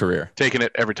shots in his career, taking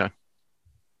it every time.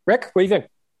 Rick, what do you think?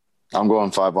 I'm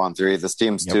going 5-on-3. This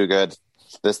team's too good.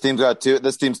 This team's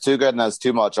too good and has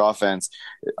too much offense.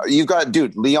 You've got,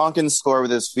 Leon can score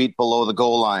with his feet below the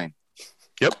goal line.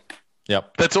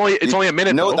 Yep. It's only a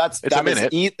minute. No, it's a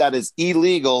minute. That is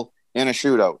illegal in a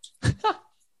shootout.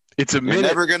 It's a minute. You're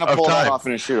never going to pull that off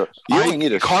in a shootout. You only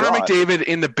need a Connor shot. McDavid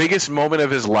in the biggest moment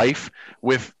of his life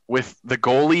with the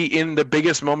goalie in the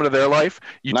biggest moment of their life.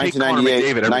 You take Connor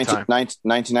McDavid every time.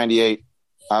 1998.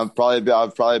 I've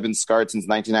probably been scarred since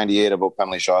 1998 about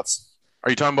penalty shots. Are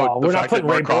you talking about the fact that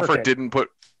Mark Crawford didn't put?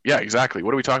 Yeah, exactly.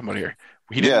 What are we talking about here?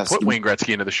 He didn't put Wayne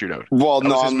Gretzky into the shootout. Well,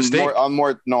 no,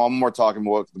 I'm more talking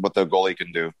about what the goalie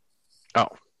can do. Oh,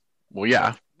 well,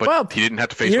 yeah, but he didn't have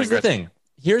to face Wayne Gretzky. Here's the thing.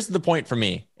 Here's the point for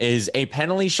me: is a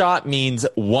penalty shot means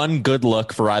one good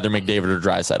look for either McDavid or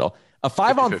Draisaitl. A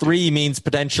 5-on-3 means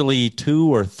potentially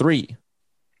 2 or 3.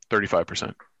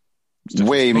 35%.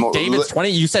 Way more. David's 20.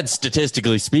 You said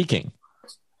statistically speaking.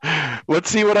 Let's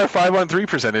see what our 5-on-3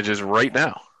 percentage is right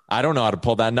now. I don't know how to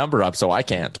pull that number up, so I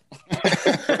can't.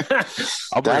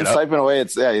 I'll bring Dan's it up. typing away.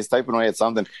 He's typing away at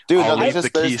something, dude. I'll No, leave there's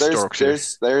the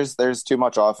just there's too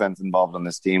much offense involved on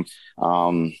this team.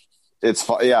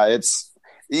 It's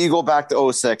you go back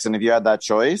to 06, and if you had that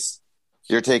choice,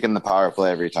 you're taking the power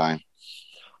play every time.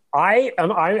 I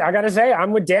gotta say,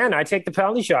 I'm with Dan. I take the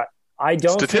penalty shot. I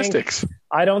don't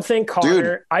think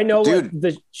Connor. I know what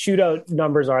the shootout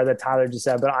numbers are that Tyler just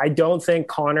said, but I don't think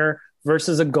Connor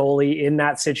versus a goalie in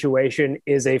that situation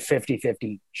is a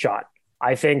 50-50 shot.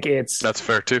 I think that's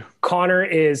fair too. Connor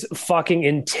is fucking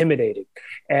intimidating,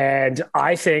 and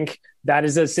I think that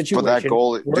is a situation that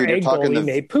goalie, where dude, goalie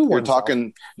may poo oneself.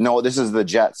 No, this is the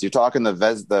Jets. You're talking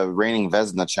the reigning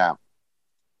Vezina champ.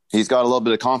 He's got a little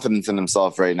bit of confidence in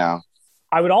himself right now.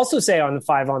 I would also say on the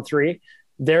 5-on-3,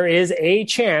 there is a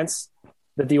chance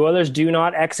that the Oilers do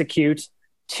not execute.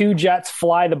 2 Jets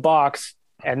fly the box,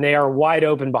 and they are wide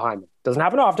open behind them. Doesn't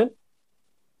happen often,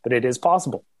 but it is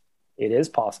possible. It is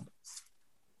possible.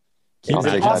 Is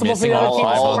it possible for the other team?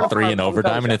 5-on-3 in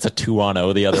overtime, and it's a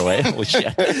 2-on-0 the other way. Holy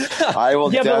shit! I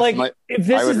will. Yeah, but like, if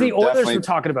this is the Oilers we're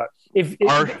talking about,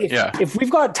 if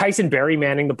we've got Tyson Barrie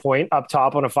manning the point up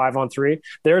top on a 5-on-3,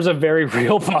 there's a very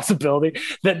real possibility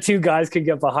that 2 guys could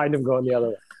get behind him going the other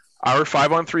way. Our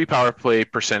 5-on-3 power play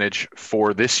percentage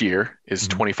for this year is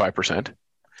 25%.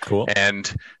 Cool.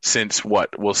 And since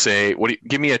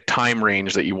give me a time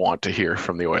range that you want to hear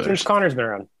from the Oilers. Since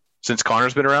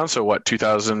Connor's been around. So what,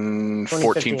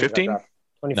 2014, 15?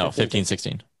 No, 15,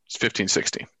 16. It's 15,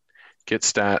 16. Get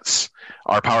stats.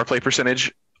 Our power play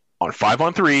percentage on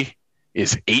 5-on-3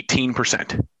 is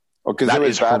 18%. Oh, because it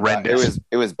was bad. Horrendous.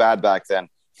 It was bad back then.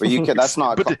 But you can. That's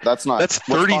not. That's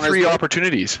 33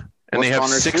 opportunities, and they have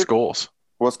 6 goals.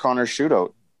 What's Connor's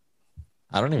shootout?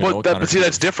 I don't even know.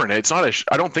 That's different. It's not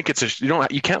I don't think it's a.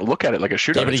 You can't look at it like a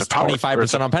shootout. Yeah, but he's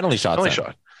 25% on penalty shots. Penalty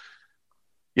shot.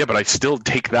 Yeah, but I still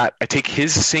take that. I take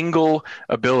his single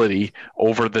ability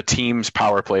over the team's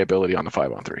power play ability on the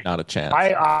 5-on-3. Not a chance.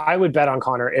 I would bet on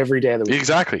Connor every day of the week.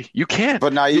 Exactly. You can't.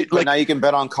 But now you can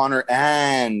bet on Connor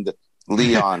and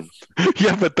Leon.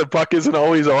 Yeah, but the puck isn't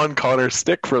always on Connor's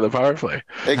stick for the power play.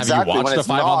 Exactly. Have you watched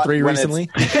the 5-on-3 recently?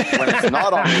 When it's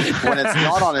not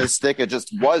on his stick, it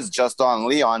was just on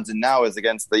Leon's, and now is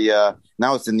against the.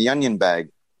 Now it's in the onion bag.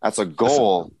 That's a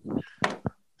goal.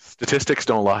 Statistics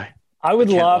don't lie. I would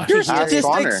love to. Your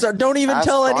statistics don't even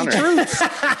tell any truth.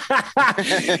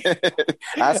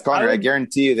 Ask Connor. I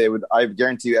guarantee you I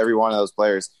guarantee you every one of those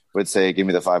players would say, "Give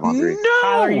me the 5-on-3." No,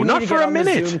 Tyler, not for a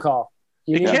minute. Zoom call.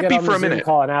 It can't be for a minute.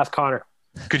 Call and ask Connor.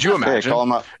 Could you imagine? Call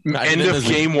him up. End of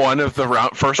game 1 of the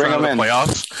first round of the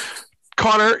playoffs.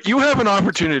 Connor, you have an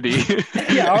opportunity.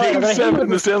 Yeah, all right, Game 7 in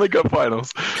the Stanley Cup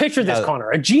Finals. Picture this,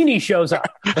 Connor. A genie shows up.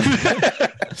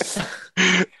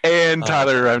 And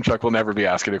Tyler Remchuk will never be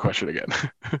asking a question again.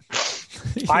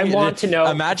 I want to know.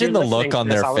 Imagine the look on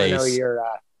their face. I want to know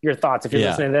your thoughts. If you're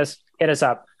listening to this, hit us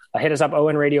up. Hit us up,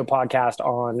 ON Radio Podcast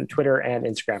on Twitter and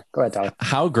Instagram. Go ahead, Tyler.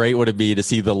 How great would it be to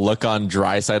see the look on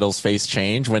Draisaitl's face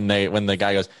change when the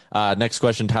guy goes, next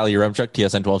question, Tyler Yaremchuk,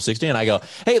 TSN 1260. And I go,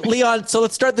 hey, Leon, so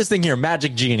let's start this thing here.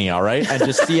 Magic Genie, all right? And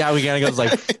just see how he kind of goes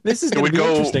like, this is going to be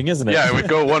interesting, isn't it? Yeah, it would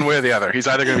go one way or the other. He's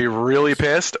either going to be really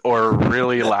pissed or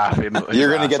really laughing.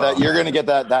 You're going to get that. You're going to get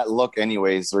that look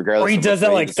anyways, regardless. Or he does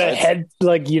that like the head,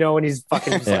 like, when he's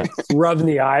fucking like rubbing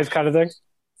the eyes kind of thing.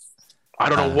 I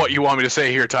don't know what you want me to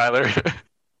say here, Tyler.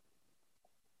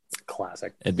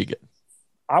 Classic. It'd be good.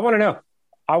 I want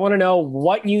to know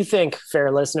what you think, fair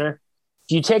listener.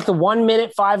 Do you take the 1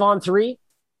 minute 5-on-3,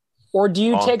 or do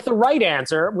you take the right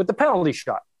answer with the penalty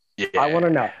shot? Yeah. I want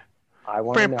to know.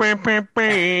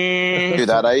 Dude,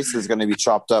 that ice is going to be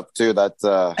chopped up too.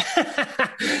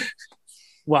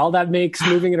 Well, that makes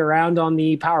moving it around on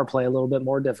the power play a little bit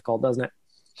more difficult, doesn't it?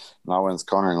 Not when it's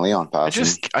Connor and Leon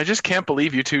passing. I just can't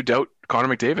believe you two doubt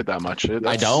Connor McDavid that much.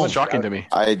 I don't. It's shocking to me.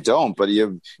 I don't, but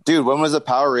dude, when was the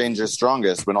Power Rangers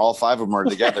strongest? When all 5 of them are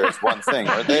together, it's one thing,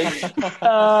 aren't they?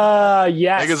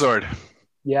 Yes. Megazord.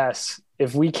 Yes.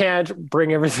 If we can't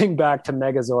bring everything back to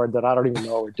Megazord, then I don't even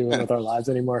know what we're doing with our lives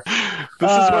anymore.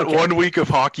 This is what 1 week of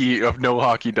no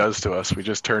hockey does to us. We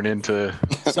just turn into.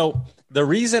 So the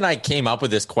reason I came up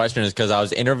with this question is because I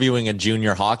was interviewing a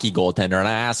junior hockey goaltender, and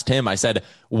I asked him, I said,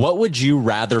 what would you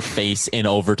rather face in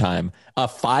overtime, a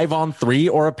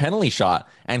 5-on-3 or a penalty shot?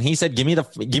 And he said, give me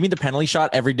the penalty shot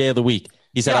every day of the week.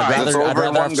 He said, I'd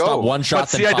rather have to stop one shot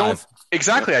than 5.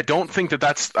 Exactly. I don't think that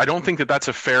that's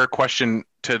a fair question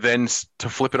to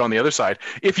flip it on the other side.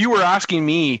 If you were asking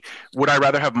me, would I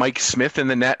rather have Mike Smith in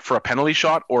the net for a penalty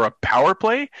shot or a power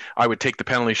play? I would take the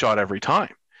penalty shot every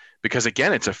time. Because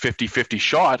again, it's a 50-50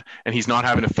 shot and he's not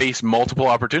having to face multiple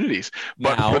opportunities.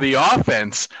 But for the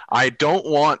offense, I don't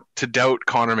want to doubt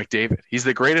Connor McDavid. He's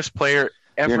the greatest player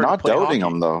ever. You're not doubting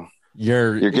him though.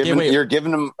 You're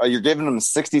giving him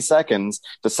 60 seconds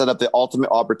to set up the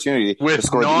ultimate opportunity to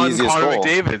score the easiest goal. Connor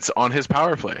McDavid's on his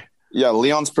power play. Yeah,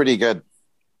 Leon's pretty good.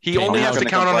 He only has to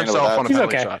count on himself on a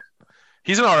penalty shot.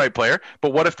 He's an all right player,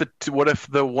 but what if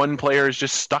the one player is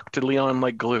just stuck to Leon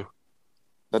like glue?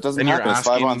 That doesn't happen. It's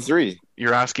 5-on-3.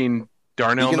 You're asking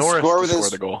Darnell Norris to score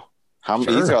the goal.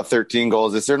 He's got 13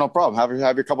 goals. Is there no problem?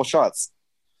 Have your couple shots.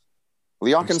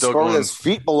 Leon can score with his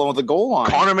feet below the goal line.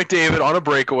 Connor McDavid on a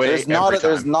breakaway. There's not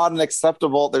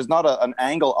an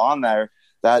angle on there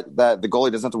that the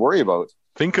goalie doesn't have to worry about.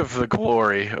 Think of the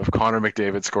glory of Connor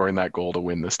McDavid scoring that goal to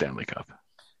win the Stanley Cup.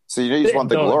 So you just want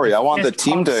the glory. I want the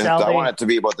team I want it to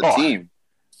be about the team.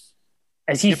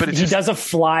 As he does a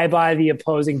fly by the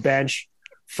opposing bench,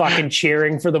 fucking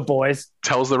cheering for the boys.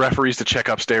 Tells the referees to check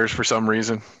upstairs for some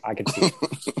reason. I can see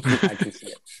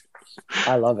it.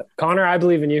 I love it. Connor, I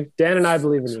believe in you. Dan and I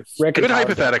believe in you. Rick, good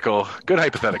hypothetical. Good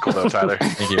hypothetical, though, Tyler.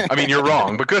 Thank you. I mean, you're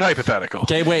wrong, but good hypothetical.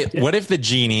 Okay, wait. What if the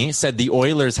genie said the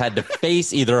Oilers had to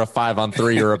face either a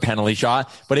 5-on-3 or a penalty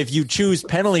shot? But if you choose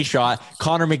penalty shot,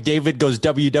 Connor McDavid goes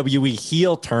WWE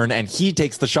heel turn, and he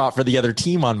takes the shot for the other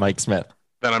team on Mike Smith.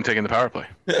 Then I'm taking the power play.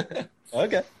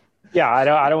 Okay. Yeah,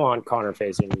 I don't want Connor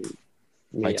facing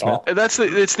Mike Smith.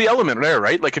 It's the element there,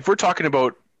 right? Like if we're talking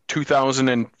about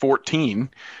 2014,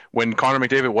 when Connor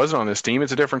McDavid wasn't on this team,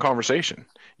 it's a different conversation.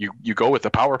 You go with the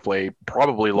power play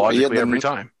probably logically every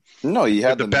time. No, you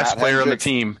had the best player on the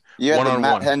team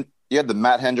one-on-one. You had the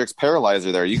Matt Hendricks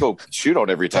paralyzer there. You go shoot out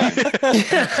every time.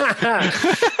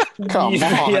 Come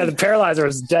on. Yeah, the paralyzer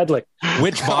is deadly.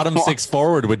 Which bottom six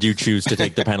forward would you choose to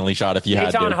take the penalty shot if you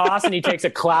had to? Nathan Haas, and he takes a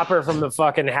clapper from the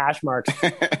fucking hash marks.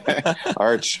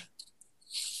 Arch.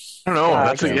 I don't know.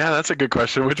 That's a good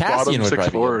question. Which Cassian bottom six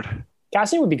forward?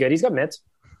 Cassian would be good. He's got mitts.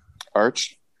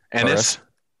 Arch. Ennis.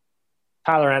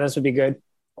 Tyler Ennis would be good.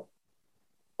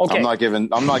 Okay. I'm not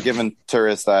giving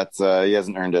Turris that he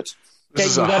hasn't earned it. This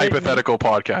is a hypothetical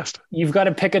podcast. You've got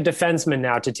to pick a defenseman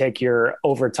now to take your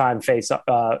overtime penalty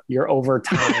your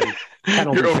overtime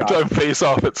shot, face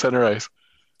off at center ice,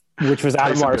 which was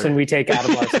Adam Larson. We take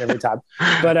Adam Larson every time.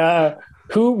 But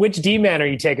which D-man are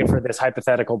you taking for this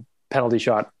hypothetical penalty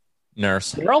shot?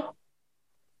 Nurse. Girl?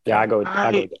 Yeah, I go.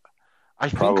 I think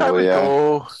I would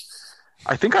go.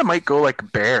 I think I might go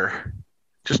like Bear,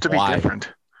 just to be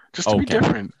different. Just to be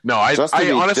different. No, I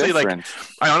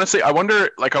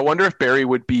wonder if Barry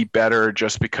would be better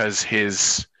just because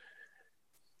his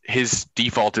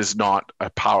default is not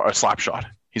a slap shot.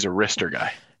 He's a wrister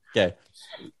guy. Okay.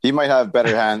 He might have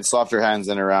better hands, softer hands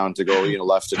than around to go,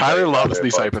 left. Tyler loves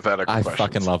these hypothetical questions. I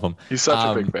fucking love them. He's such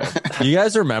a big fan. You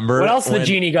guys remember what else the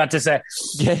genie got to say?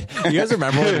 Yeah, you guys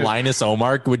remember when Linus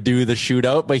Omark would do the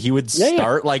shootout, but he would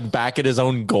start like back at his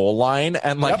own goal line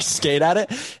and skate at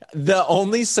it? The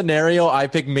only scenario I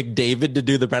pick McDavid to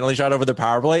do the penalty shot over the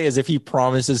power play is if he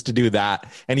promises to do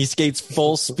that and he skates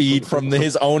full speed from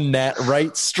his own net,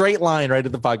 right straight line right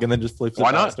at the puck, and then just flips it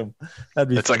past him.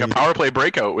 It's like a power play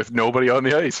breakout with nobody on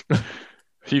the ice.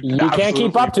 You can't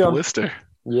keep up to him.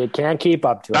 You can't keep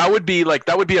up to him. That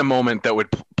would be a moment that would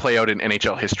play out in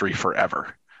NHL history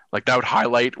forever. Like that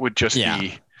highlight would just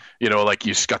be, like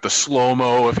you got the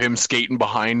slow-mo of him skating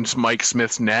behind Mike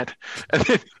Smith's net,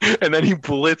 and then he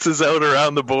blitzes out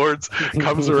around the boards,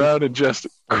 comes around and just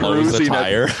cruising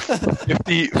at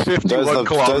 51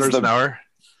 kilometers an hour.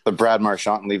 The Brad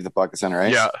Marchand leave the puck at center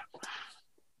ice. Yeah.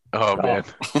 Oh man,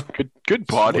 good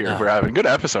pod here we're having. Good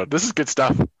episode. This is good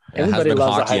stuff. Everybody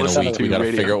loves hockey in a week. We got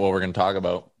to figure out what we're going to talk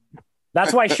about.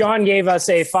 That's why Sean gave us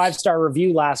a 5-star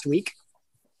review last week.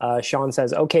 Sean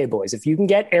says, "Okay, boys, if you can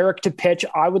get Eric to pitch,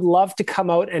 I would love to come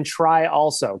out and try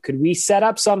also. Could we set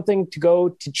up something to go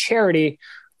to charity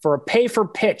for a pay for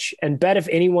pitch and bet if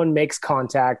anyone makes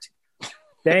contact?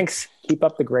 Thanks. Keep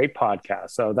up the great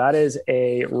podcast." So that is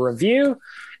a review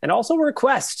and also a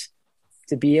request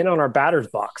to be in on our batter's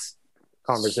box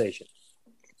conversation.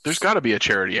 There's got to be a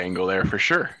charity angle there for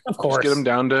sure. Of course, just get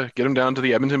them down to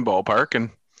the Edmonton ballpark,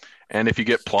 and if you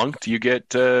get plunked, you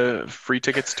get free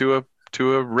tickets to a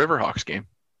Riverhawks game.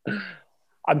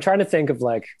 I'm trying to think of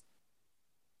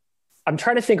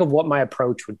what my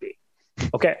approach would be.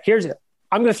 Okay, here's it.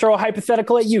 I'm going to throw a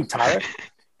hypothetical at you, Tyler.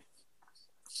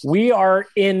 We are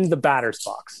in the batter's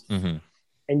box, and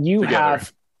you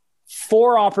have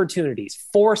 4 opportunities,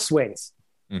 4 swings.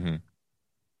 Mm-hmm.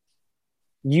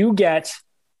 you get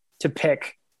to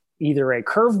pick either a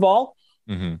curveball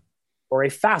or a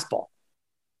fastball.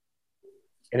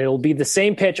 And it'll be the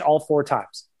same pitch all 4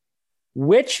 times.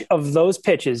 Which of those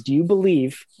pitches do you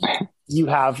believe you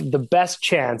have the best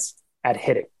chance at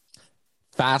hitting?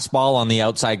 Fastball on the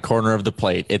outside corner of the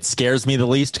plate. It scares me the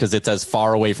least because it's as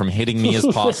far away from hitting me as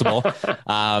possible.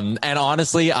 And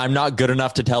honestly, I'm not good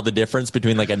enough to tell the difference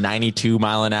between like a 92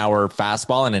 mile an hour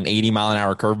fastball and an 80 mile an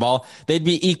hour curveball. They'd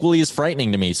be equally as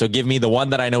frightening to me. So give me the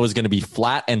one that I know is going to be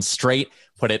flat and straight,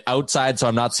 put it outside so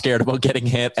I'm not scared about getting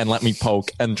hit, and let me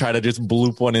poke and try to just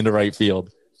bloop one into right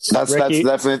field. That's definitely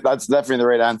the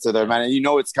right answer there, man. And you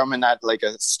know it's coming at like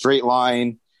a straight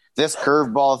line. This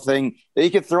curveball thing,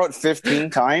 you could throw it 15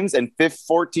 times, and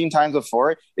 14 times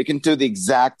before it can do the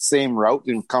exact same route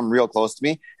and come real close to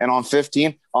me. And on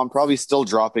 15, I'm probably still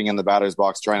dropping in the batter's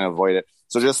box trying to avoid it.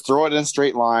 So just throw it in a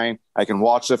straight line. I can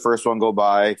watch the first one go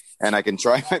by, and I can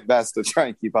try my best to try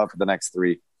and keep up with the next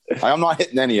 3. I'm not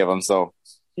hitting any of them, so.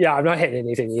 Yeah, I'm not hitting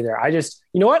anything either.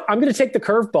 You know what? I'm going to take the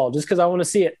curveball just because I want to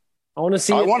see it. I want to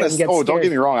see it. Don't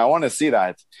get me wrong. I want to see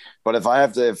that. But if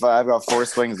I've got 4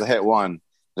 swings to hit one,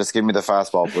 just give me the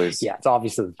fastball, please. Yeah, it's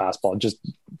obviously the fastball. Just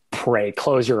pray,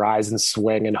 close your eyes and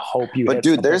swing and hope you hit. But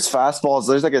dude, there's fastballs.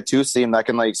 There's like a 2-seam that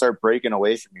can like start breaking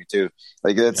away from you too.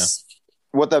 Like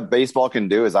what that baseball can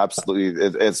do is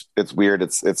absolutely it's weird.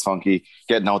 It's funky.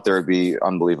 Getting out there would be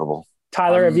unbelievable.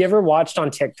 Tyler, have you ever watched on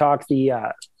TikTok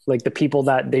the people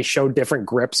that they show different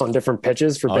grips on different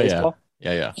pitches for baseball?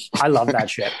 Yeah. I love that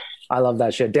shit.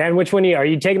 Dan, which one are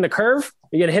you taking the curve? Are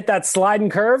you going to hit that sliding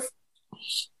curve?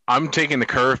 I'm taking the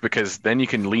curve because then you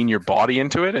can lean your body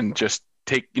into it and just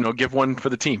give one for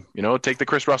the team. Take the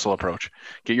Chris Russell approach.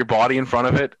 Get your body in front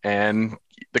of it, and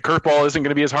the curveball isn't going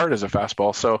to be as hard as a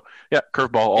fastball. So, yeah,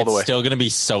 curveball all the way. It's still going to be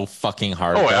so fucking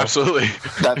hard. Oh, absolutely.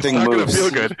 That thing it's not moves.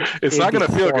 going to feel good. It's not going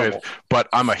to feel good, but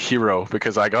I'm a hero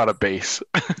because I got a base.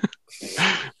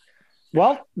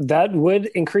 Well, that would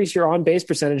increase your on-base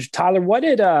percentage. Tyler, what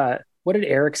did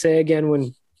Eric say again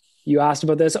when you asked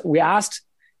about this? We asked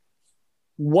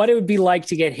what it would be like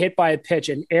to get hit by a pitch,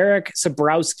 and Eric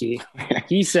Sabrowski,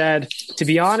 he said, to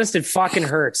be honest, it fucking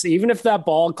hurts. Even if that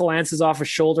ball glances off a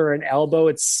shoulder or an elbow,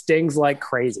 it stings like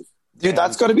crazy. Dude,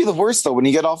 that's got to be the worst though. When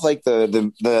you get off like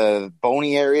the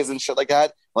bony areas and shit like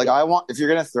that. Like if you're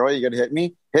gonna throw it, you gotta hit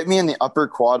me in the upper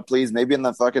quad, please. Maybe in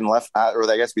the fucking left, or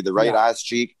I guess be the right ass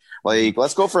cheek. Like,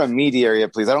 let's go for a meaty area,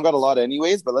 please. I don't got a lot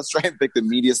anyways, but let's try and pick the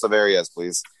meatiest of areas,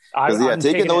 please. Because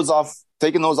taking those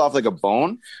off like a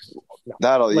bone,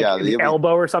 the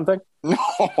elbow or something. No,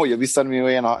 you'll be sending me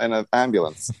away in an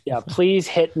ambulance. Yeah, please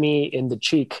hit me in the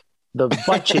cheek, the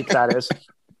butt cheek. That is.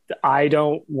 I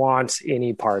don't want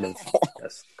any part of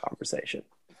this conversation.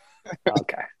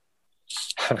 Okay.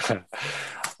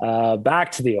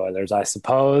 Back to the Oilers, I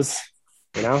suppose.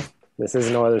 This is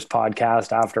an Oilers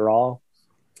podcast after all.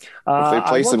 If they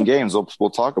play some games, we'll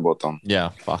talk about them. Yeah,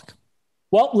 fuck.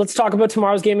 Well, let's talk about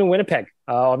tomorrow's game in Winnipeg.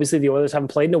 Obviously, the Oilers haven't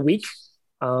played in a week.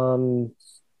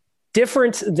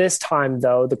 Different this time,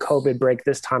 though, the COVID break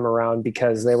this time around,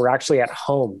 because they were actually at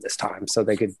home this time, so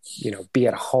they could, be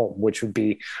at home, which would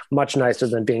be much nicer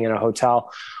than being in a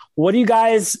hotel. What are you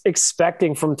guys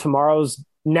expecting from tomorrow's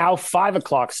now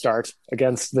 5:00 start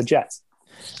against the Jets?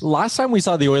 Last time we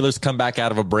saw the Oilers come back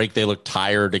out of a break, they looked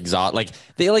tired, exhausted.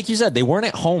 Like you said, they weren't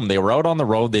at home. They were out on the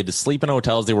road. They had to sleep in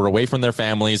hotels. They were away from their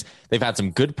families. They've had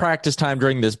some good practice time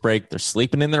during this break. They're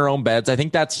sleeping in their own beds. I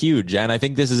think that's huge. And I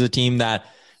think this is a team that,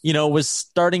 was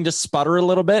starting to sputter a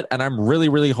little bit. And I'm really,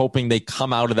 really hoping they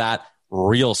come out of that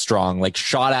real strong, like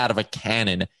shot out of a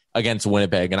cannon against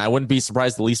Winnipeg. And I wouldn't be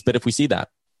surprised the least bit if we see that.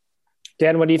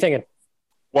 Dan, what are you thinking?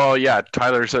 Well, yeah,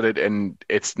 Tyler said it, and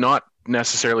it's not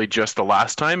necessarily just the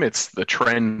last time. It's the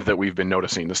trend that we've been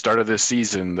noticing. The start of this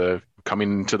season, the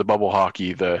coming to the bubble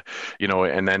hockey,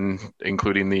 and then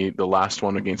including the last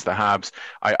one against the Habs.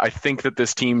 I think that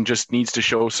this team just needs to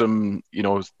show some,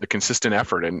 the consistent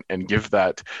effort and give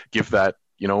that, that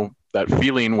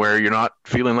feeling where you're not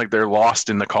feeling like they're lost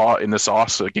in the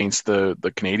sauce against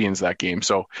the Canadians that game.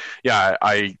 So yeah,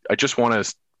 I just want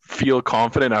to feel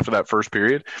confident after that first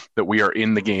period that we are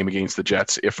in the game against the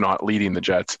Jets, if not leading the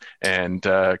Jets, and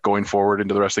going forward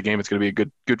into the rest of the game, it's going to be a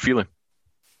good feeling.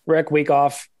 Rick, week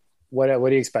off. What are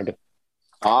you expecting?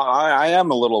 I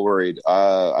am a little worried.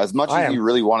 As much as you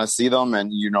really want to see them,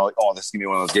 and this is going to be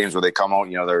one of those games where they come out,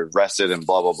 they're rested and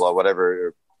blah blah blah,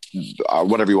 whatever you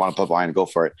want to put behind, go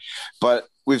for it. But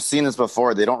we've seen this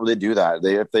before. They don't really do that.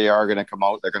 If they are going to come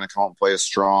out, they're going to come out and play a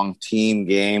strong team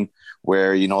game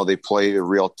where, they play a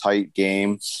real tight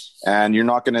game, and you're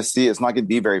not going to see, it's not going to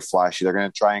be very flashy. They're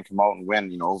going to try and come out and win,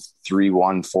 3-1,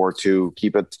 4-2,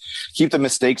 keep the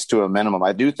mistakes to a minimum.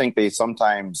 I do think they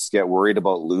sometimes get worried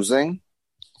about losing,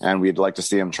 and we'd like to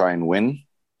see them try and win.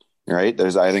 Right.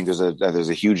 I think there's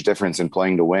a huge difference in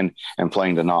playing to win and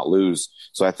playing to not lose.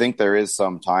 So I think there is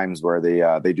some times where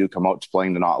they do come out to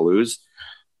playing to not lose,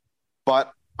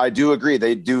 but I do agree.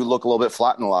 They do look a little bit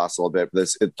flat in the last little bit.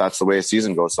 That's the way a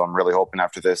season goes. So I'm really hoping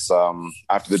after this,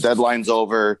 after the deadline's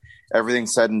over,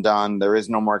 everything's said and done, there is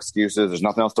no more excuses. There's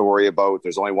nothing else to worry about.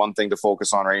 There's only one thing to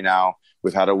focus on right now.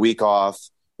 We've had a week off.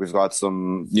 We've got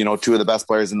some, two of the best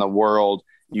players in the world.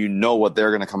 What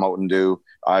they're going to come out and do.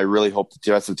 I really hope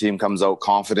the rest of the team comes out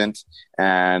confident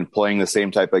and playing the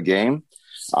same type of game.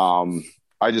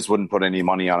 I just wouldn't put any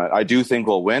money on it. I do think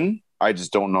we'll win. I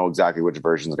just don't know exactly which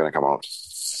version is going to come out.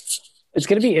 It's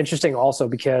going to be interesting also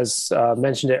because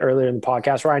mentioned it earlier in the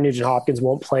podcast, Ryan Nugent-Hopkins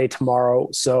won't play tomorrow.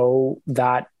 So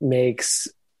that makes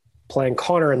playing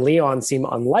Connor and Leon seem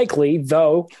unlikely,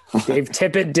 though Dave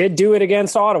Tippett did do it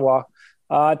against Ottawa.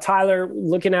 Tyler,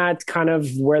 looking at kind of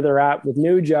where they're at with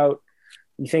Nuge out,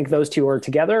 you think those two are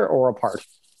together or apart?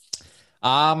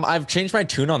 I've changed my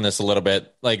tune on this a little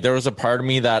bit. Like, there was a part of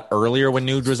me that earlier when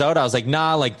Nuge was out, I was like,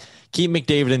 nah, like, keep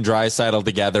McDavid and Draisaitl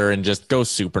together and just go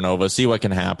supernova, see what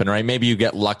can happen, right? Maybe you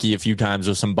get lucky a few times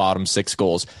with some bottom six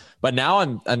goals. But now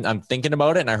I'm thinking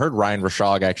about it, and I heard Ryan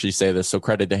Rishaug actually say this, so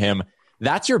credit to him.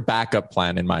 That's your backup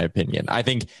plan, in my opinion. I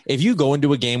think if you go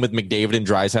into a game with McDavid and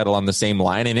Draisaitl on the same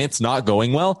line and it's not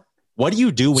going well, what do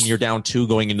you do when you're down 2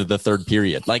 going into the third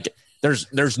period? Like,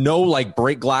 there's no like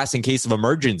break glass in case of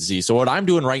emergency. So what I'm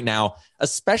doing right now,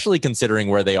 especially considering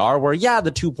where they are, where, yeah, the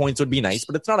 2 points would be nice,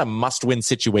 but it's not a must-win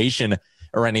situation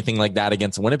or anything like that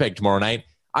against Winnipeg tomorrow night.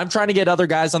 I'm trying to get other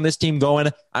guys on this team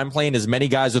going. I'm playing as many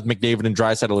guys with McDavid and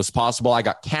Draisaitl as possible. I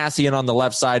got Cassian on the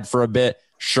left side for a bit.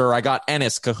 Sure, I got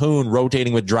Ennis, Cahoon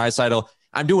rotating with Draisaitl.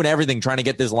 I'm doing everything trying to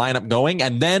get this lineup going.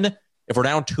 And then if we're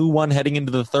down 2-1 heading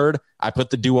into the third, I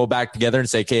put the duo back together and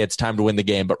say, okay, it's time to win the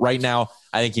game. But right now,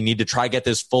 I think you need to try get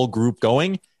this full group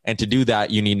going. And to do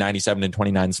that, you need 97 and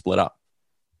 29 split up.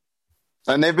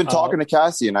 And they've been talking to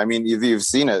Cassian. I mean, you've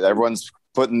seen it. Everyone's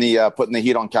putting the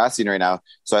heat on Cassian right now.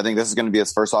 So I think this is going to be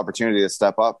his first opportunity to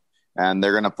step up. And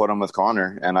they're going to put him with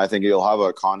Connor. And I think you'll have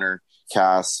a Connor,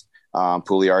 Cass,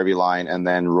 Puljujarvi line, and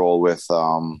then roll with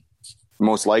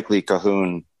most likely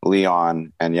Cahoon,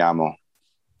 Leon, and Yamo.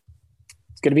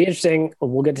 It's going to be interesting.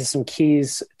 We'll get to some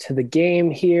keys to the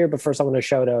game here, but first I want to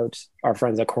shout out our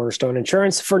friends at Cornerstone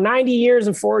Insurance. For 90 years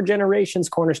and 4 generations,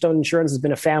 Cornerstone Insurance has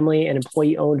been a family and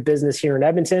employee-owned business here in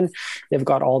Edmonton. They've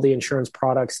got all the insurance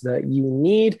products that you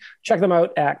need. Check them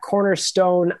out at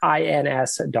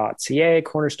cornerstoneins.ca,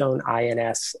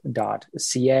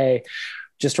 cornerstoneins.ca.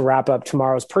 Just to wrap up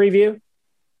tomorrow's preview,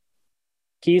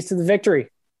 keys to the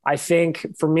victory. I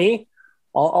think for me,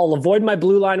 I'll avoid my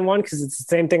blue line one because it's the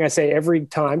same thing I say every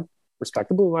time. Respect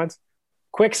the blue lines.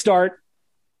 Quick start.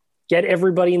 Get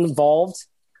everybody involved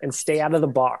and stay out of the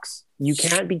box. You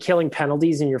can't be killing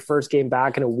penalties in your first game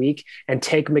back in a week and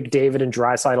take McDavid and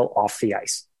Draisaitl off the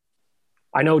ice.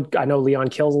 I know Leon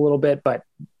kills a little bit, but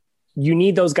you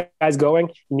need those guys going.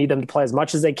 You need them to play as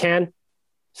much as they can.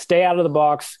 Stay out of the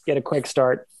box. Get a quick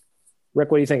start.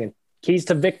 Rick, what are you thinking? Keys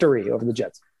to victory over the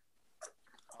Jets.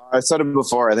 I said it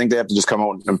before. I think they have to just come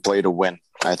out and play to win.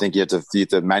 I think you have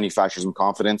to manufacture some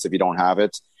confidence if you don't have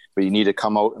it, but you need to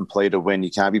come out and play to win.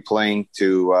 You can't be playing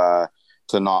to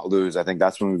not lose. I think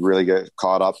that's when we really get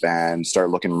caught up and start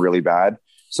looking really bad.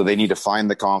 So they need to find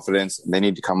the confidence. They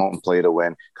need to come out and play to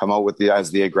win. Come out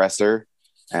as the aggressor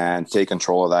and take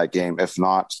control of that game. If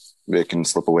not, it can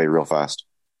slip away real fast.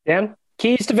 Dan,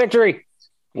 keys to victory.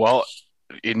 Well,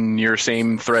 in your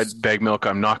same thread, Bag Milk,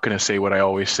 I'm not going to say what I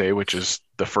always say, which is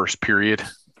the first period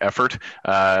effort.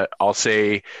 I'll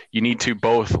say you need to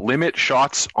both limit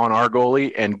shots on our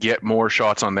goalie and get more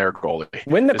shots on their goalie.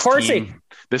 Win the Corsi.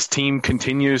 This team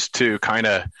continues to kind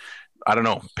of, I don't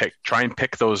know, try and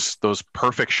pick those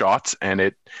perfect shots, and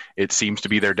it seems to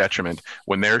be their detriment.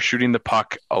 When they're shooting the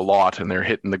puck a lot and they're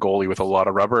hitting the goalie with a lot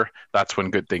of rubber, that's when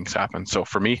good things happen. So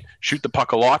for me, shoot the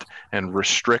puck a lot and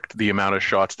restrict the amount of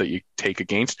shots that you take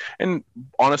against. And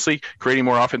honestly, creating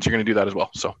more offense, you're going to do that as well.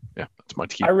 So yeah, that's my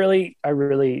key. I really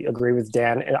agree with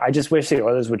Dan. And I just wish the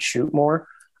Oilers would shoot more.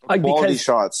 Quality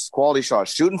shots.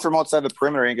 Shooting from outside the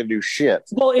perimeter ain't gonna do shit.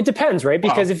 Well, it depends, right?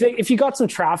 Because if you got some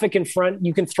traffic in front,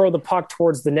 you can throw the puck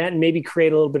towards the net and maybe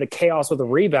create a little bit of chaos with a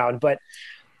rebound. But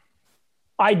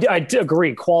I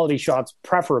agree, quality shots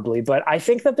preferably. But I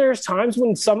think that there's times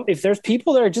when if there's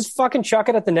people that are just fucking chuck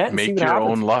it at the net and make see what your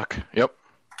happens. own luck. Yep.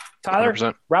 Tyler,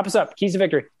 100%. Wrap us up. Keys to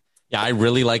victory. Yeah, I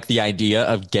really like the idea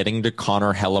of getting to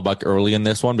Connor Hellebuyck early in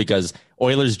this one because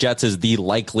Oilers-Jets is the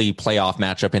likely playoff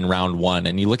matchup in round one.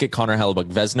 And you look at Connor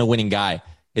Hellebuyck, Vezina winning guy,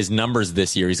 his numbers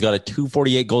this year, he's got a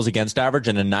 248 goals against average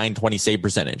and a 920 save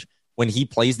percentage. When he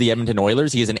plays the Edmonton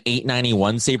Oilers, he has an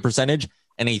 891 save percentage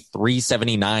and a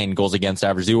 379 goals against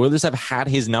average. The Oilers have had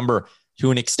his number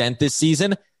to an extent this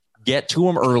season. Get to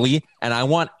him early, and I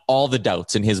want all the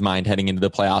doubts in his mind heading into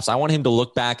the playoffs. I want him to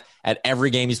look back at every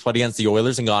game he's played against the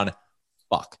Oilers and gone,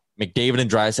 fuck, McDavid and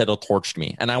Draisaitl torched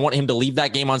me. And I want him to leave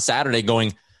that game on Saturday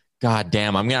going, God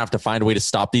damn, I'm going to have to find a way to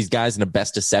stop these guys in a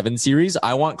best-of-7 series.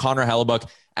 I want Connor Hellebuyck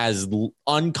as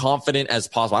unconfident as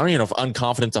possible. I don't even know if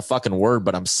unconfident's a fucking word,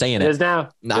 but I'm saying it. It is now.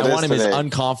 I want him as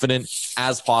unconfident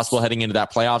as possible heading into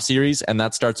that playoff series, and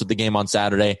that starts with the game on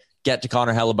Saturday. Get to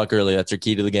Connor Hellebuyck early. That's your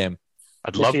key to the game.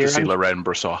 I'd love to see Laurent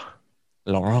Brossoit.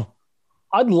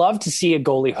 I'd love to see a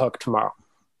goalie hook tomorrow.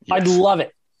 Yes. I'd love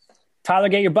it. Tyler,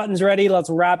 get your buttons ready. Let's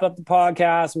wrap up the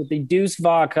podcast with the Deuce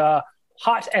Vodka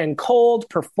hot and cold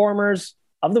performers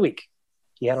of the week.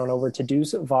 You head on over to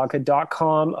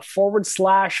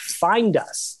deucevodka.com/find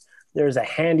us. There's a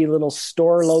handy little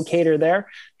store locator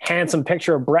there. Handsome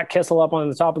picture of Brett Kissel up on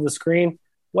the top of the screen.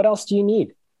 What else do you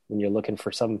need when you're looking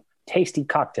for some tasty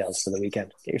cocktails for the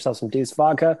weekend? Get yourself some Deuce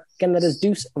Vodka. Again, that is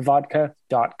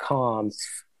deucevodka.com.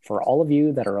 For all of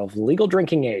you that are of legal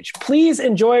drinking age, please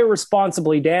enjoy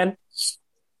responsibly, Dan.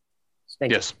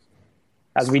 Thank you.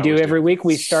 As we do every week,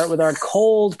 we start with our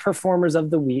cold performers of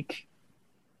the week.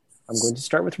 I'm going to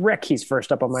start with Rick. He's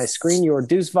first up on my screen. Your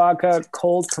Deuce Vodka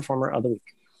cold performer of the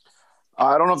week.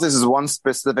 I don't know if this is one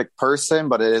specific person,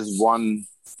 but it is one,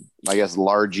 I guess,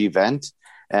 large event.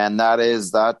 And that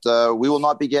is that we will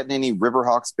not be getting any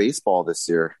Riverhawks baseball this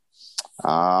year.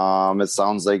 It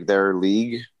sounds like their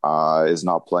league is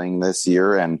not playing this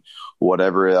year, and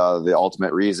whatever the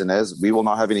ultimate reason is, we will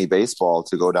not have any baseball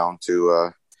to go down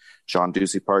to John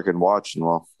Ducey Park and watch. And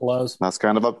well, that's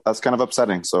kind of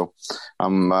upsetting. So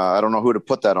I don't know who to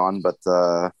put that on, but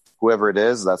whoever it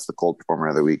is, that's the cold performer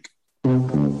of the week.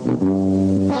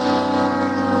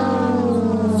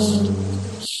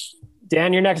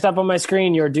 Dan, you're next up on my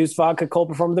screen. Your Deuce Vodka cold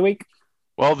performer of the week.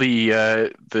 Well,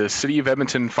 the City of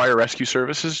Edmonton Fire Rescue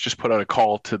Services just put out a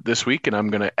call to this week, and I'm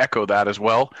going to echo that as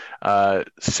well.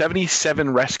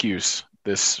 77 rescues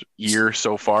this year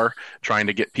so far, trying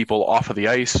to get people off of the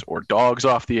ice or dogs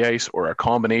off the ice or a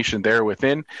combination there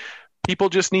within. People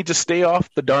just need to stay off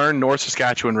the darn North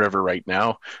Saskatchewan River right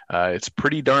now. It's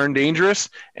pretty darn dangerous,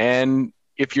 and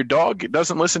if your dog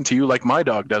doesn't listen to you like my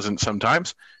dog doesn't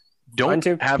sometimes, don't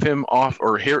have him off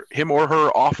or him or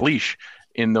her off leash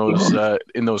in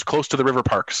those close to the river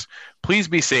parks. Please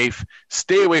be safe.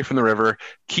 Stay away from the river.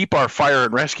 Keep our fire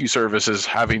and rescue services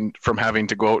from having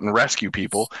to go out and rescue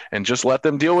people, and just let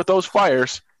them deal with those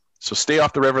fires. So stay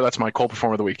off the river. That's my cold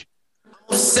performer of the week.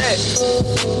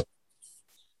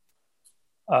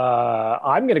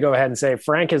 I'm going to go ahead and say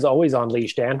Frank is always on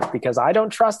leash, Dan, because I don't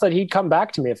trust that he'd come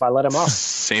back to me if I let him off.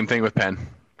 Same thing with Penn.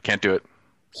 Can't do it.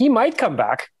 He might come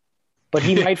back, but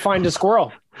he might find a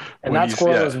squirrel. And that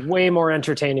squirrel is way more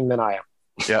entertaining than I am.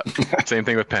 Yeah, same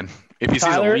thing with Penn. If he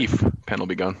sees a leaf, Penn will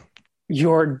be gone.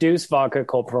 Your Deuce Vodka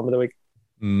cold performer of the week.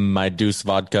 My Deuce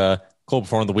Vodka cold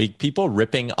performer of the week. People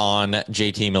ripping on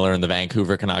JT Miller and the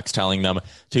Vancouver Canucks, telling them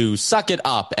to suck it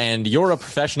up and you're a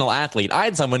professional athlete. I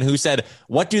had someone who said,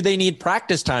 what do they need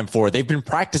practice time for? They've been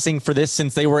practicing for this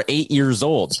since they were 8 years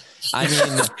old. I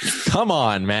mean, come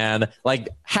on, man. Like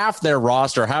half their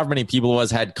roster, however many people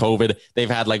was had COVID. They've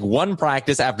had like one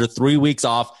practice after 3 weeks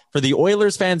off. For the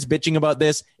Oilers fans bitching about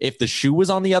this, if the shoe was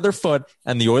on the other foot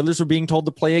and the Oilers were being told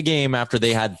to play a game after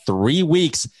they had 3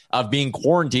 weeks of being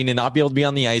quarantined and not be able to be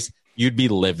on the ice, you'd be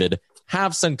livid.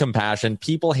 Have some compassion.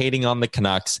 People hating on the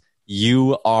Canucks.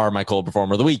 You are my cold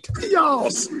performer of the week. Y'all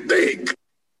stink.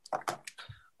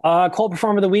 Cold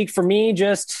performer of the week for me,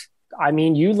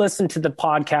 you listened to the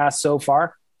podcast so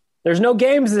far. There's no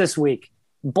games this week.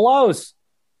 Blows.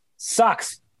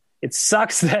 Sucks. It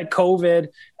sucks that COVID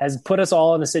has put us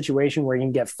all in a situation where you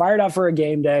can get fired up for a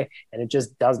game day and it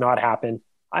just does not happen.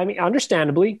 I mean,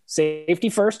 understandably, safety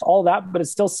first, all that, but it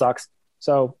still sucks.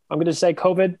 So I'm going to say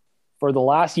COVID for the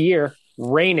last year,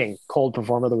 reigning cold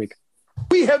performer of the week.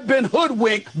 We have been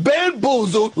hoodwinked,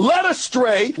 bamboozled, led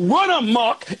astray, run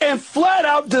amok, and flat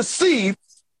out deceived.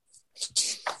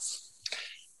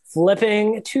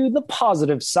 Flipping to the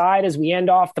positive side as we end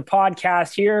off the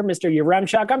podcast here, Mr.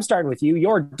 Yaremchuk, I'm starting with you.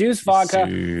 Your Deuce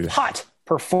Vodka hot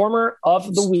performer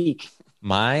of the week.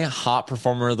 My hot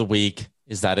performer of the week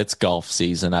is that it's golf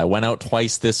season. I went out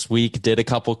twice this week, did a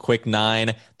couple quick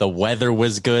 9. The weather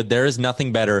was good. There is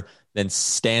nothing better than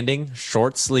standing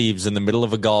short sleeves in the middle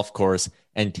of a golf course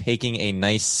and taking a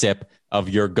nice sip of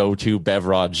your go-to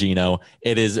Bevragino.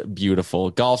 It is beautiful.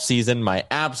 Golf season, my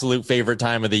absolute favorite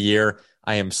time of the year.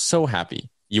 I am so happy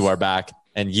you are back,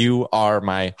 and you are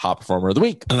my hot performer of the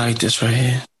week. I like this right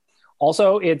here.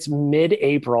 Also, it's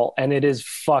mid-April, and it is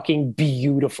fucking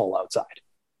beautiful outside.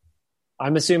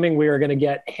 I'm assuming we are going to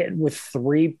get hit with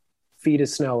 3 feet of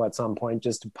snow at some point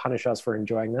just to punish us for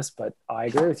enjoying this, but I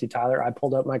agree with you, Tyler. I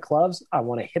pulled out my gloves. I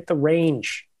want to hit the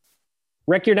range.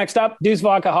 Rick, you're next up. Deuce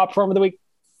Vodka, hot performer of the week.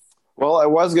 Well, I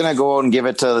was going to go and give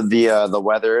it to the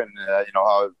weather and,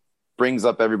 how it brings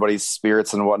up everybody's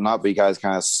spirits and whatnot, but you guys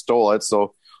kind of stole it.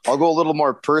 So I'll go a little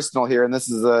more personal here. And this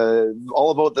is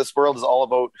all about this world is all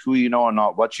about who you know and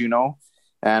not what you know.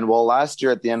 And well, last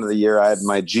year at the end of the year, I had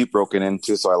my Jeep broken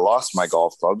into, so I lost my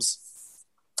golf clubs.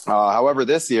 However,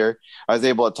 this year I was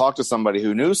able to talk to somebody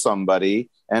who knew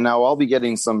somebody, and now I'll be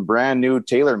getting some brand new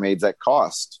TaylorMades at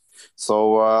cost.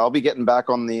 So I'll be getting back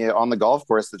on the golf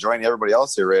course to join everybody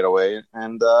else here right away,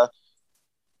 and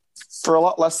for a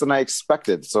lot less than I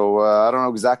expected. So I don't know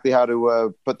exactly how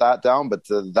to put that down, but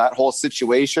that whole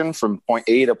situation from point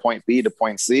A to point B to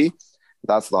point C,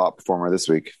 that's the hot performer this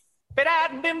week.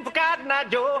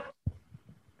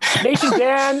 Nation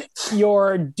Dan,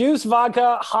 your Deuce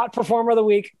Vodka hot performer of the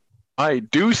week. My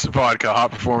Deuce Vodka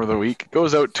hot performer of the week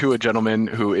goes out to a gentleman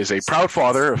who is a proud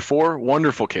father of 4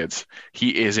 wonderful kids.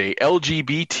 He is a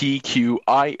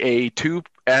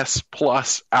LGBTQIA2S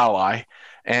plus ally,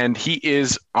 and he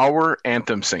is our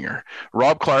anthem singer.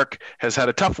 Rob Clark has had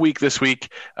a tough week this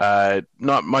week.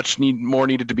 Not much more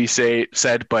needed to be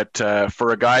said, but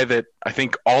for a guy that I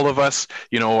think all of us,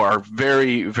 are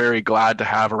very, very glad to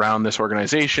have around this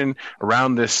organization,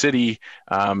 around this city,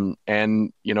 and,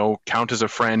 count as a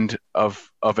friend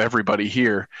of everybody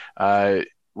here.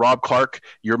 Rob Clark,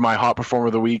 you're my hot performer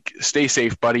of the week. Stay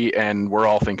safe, buddy, and we're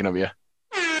all thinking of you.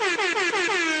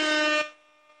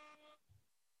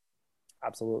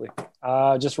 Absolutely.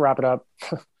 Just to wrap it up.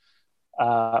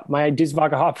 My Deuce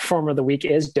Vodka hot performer of the week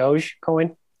is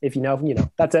Dogecoin. If you know, you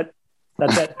know. That's it.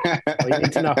 That's it. All you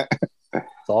need to know. That's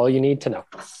all you need to know.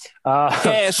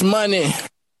 Cash money.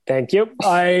 Thank you.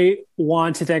 I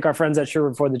want to thank our friends at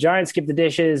Sherwood for the Giants,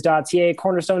 skipthedishes.ca,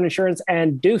 Cornerstone Insurance,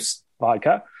 and Deuce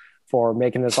Vodka for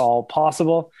making this all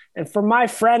possible. And for my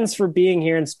friends for being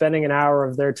here and spending an hour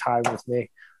of their time with me.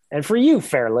 And for you,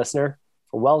 fair listener,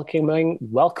 for welcoming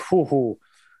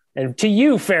and to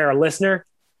you, fair listener,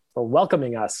 for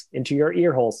welcoming us into your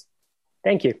ear holes.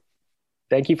 Thank you.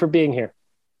 Thank you for being here.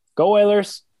 Go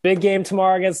Oilers. Big game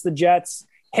tomorrow against the Jets.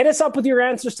 Hit us up with your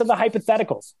answers to the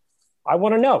hypotheticals. I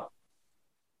want to know.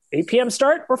 8 p.m.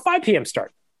 start or 5 p.m.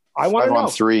 start? I want to know.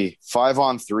 5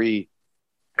 on 3.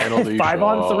 Penalty 5 shot.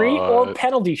 on 3 or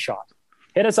penalty shot.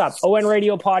 Hit us up. ON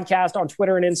Radio Podcast on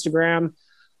Twitter and Instagram.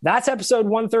 That's episode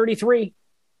 133.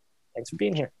 Thanks for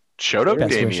being here. Shout out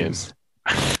Damien. Thanks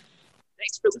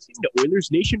for listening to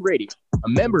Oilers Nation Radio, a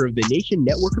member of the Nation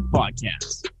Network of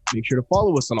Podcasts. Make sure to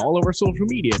follow us on all of our social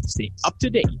media to stay up to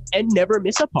date and never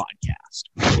miss a podcast.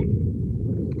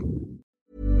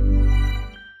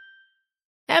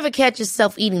 Ever catch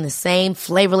yourself eating the same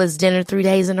flavorless dinner 3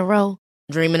 days in a row?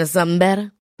 Dreaming of something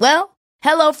better? Well,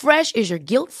 HelloFresh is your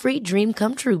guilt-free dream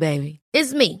come true, baby.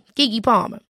 It's me, Keke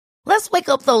Palmer. Let's wake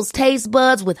up those taste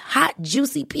buds with hot,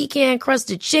 juicy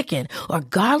pecan-crusted chicken or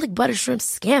garlic butter shrimp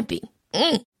scampi.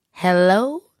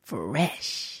 Hello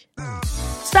Fresh.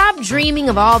 Stop dreaming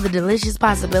of all the delicious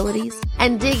possibilities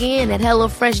and dig in at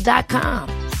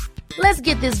HelloFresh.com. Let's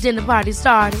get this dinner party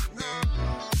started.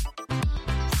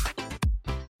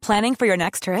 Planning for your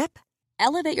next trip?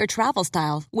 Elevate your travel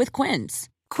style with Quince.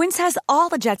 Quince has all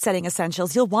the jet-setting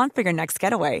essentials you'll want for your next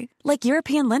getaway, like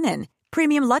European linen,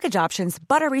 premium luggage options,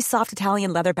 buttery soft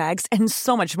Italian leather bags, and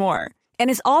so much more. And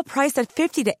is all priced at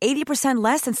 50 to 80%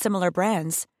 less than similar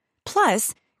brands.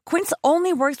 Plus, Quince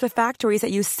only works with factories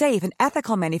that use safe and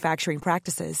ethical manufacturing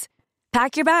practices.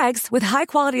 Pack your bags with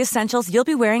high-quality essentials you'll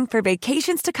be wearing for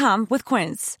vacations to come with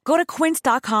Quince. Go to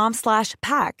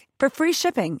quince.com/pack for free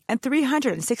shipping and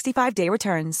 365-day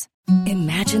returns.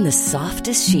 Imagine the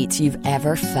softest sheets you've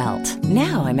ever felt.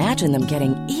 Now imagine them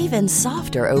getting even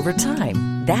softer over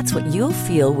time. That's what you'll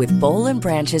feel with Boll &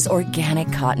 Branch's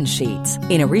organic cotton sheets.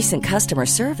 In a recent customer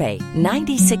survey,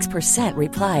 96%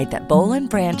 replied that Boll &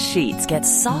 Branch sheets get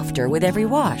softer with every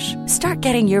wash. Start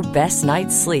getting your best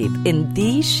night's sleep in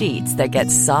these sheets that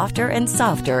get softer and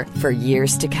softer for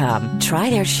years to come. Try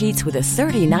their sheets with a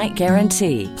 30-night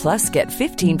guarantee. Plus, get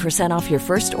 15% off your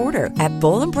first order at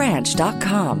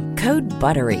BollandBranch.com. Code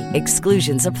BUTTERY.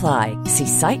 Exclusions apply. See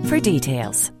site for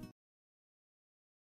details.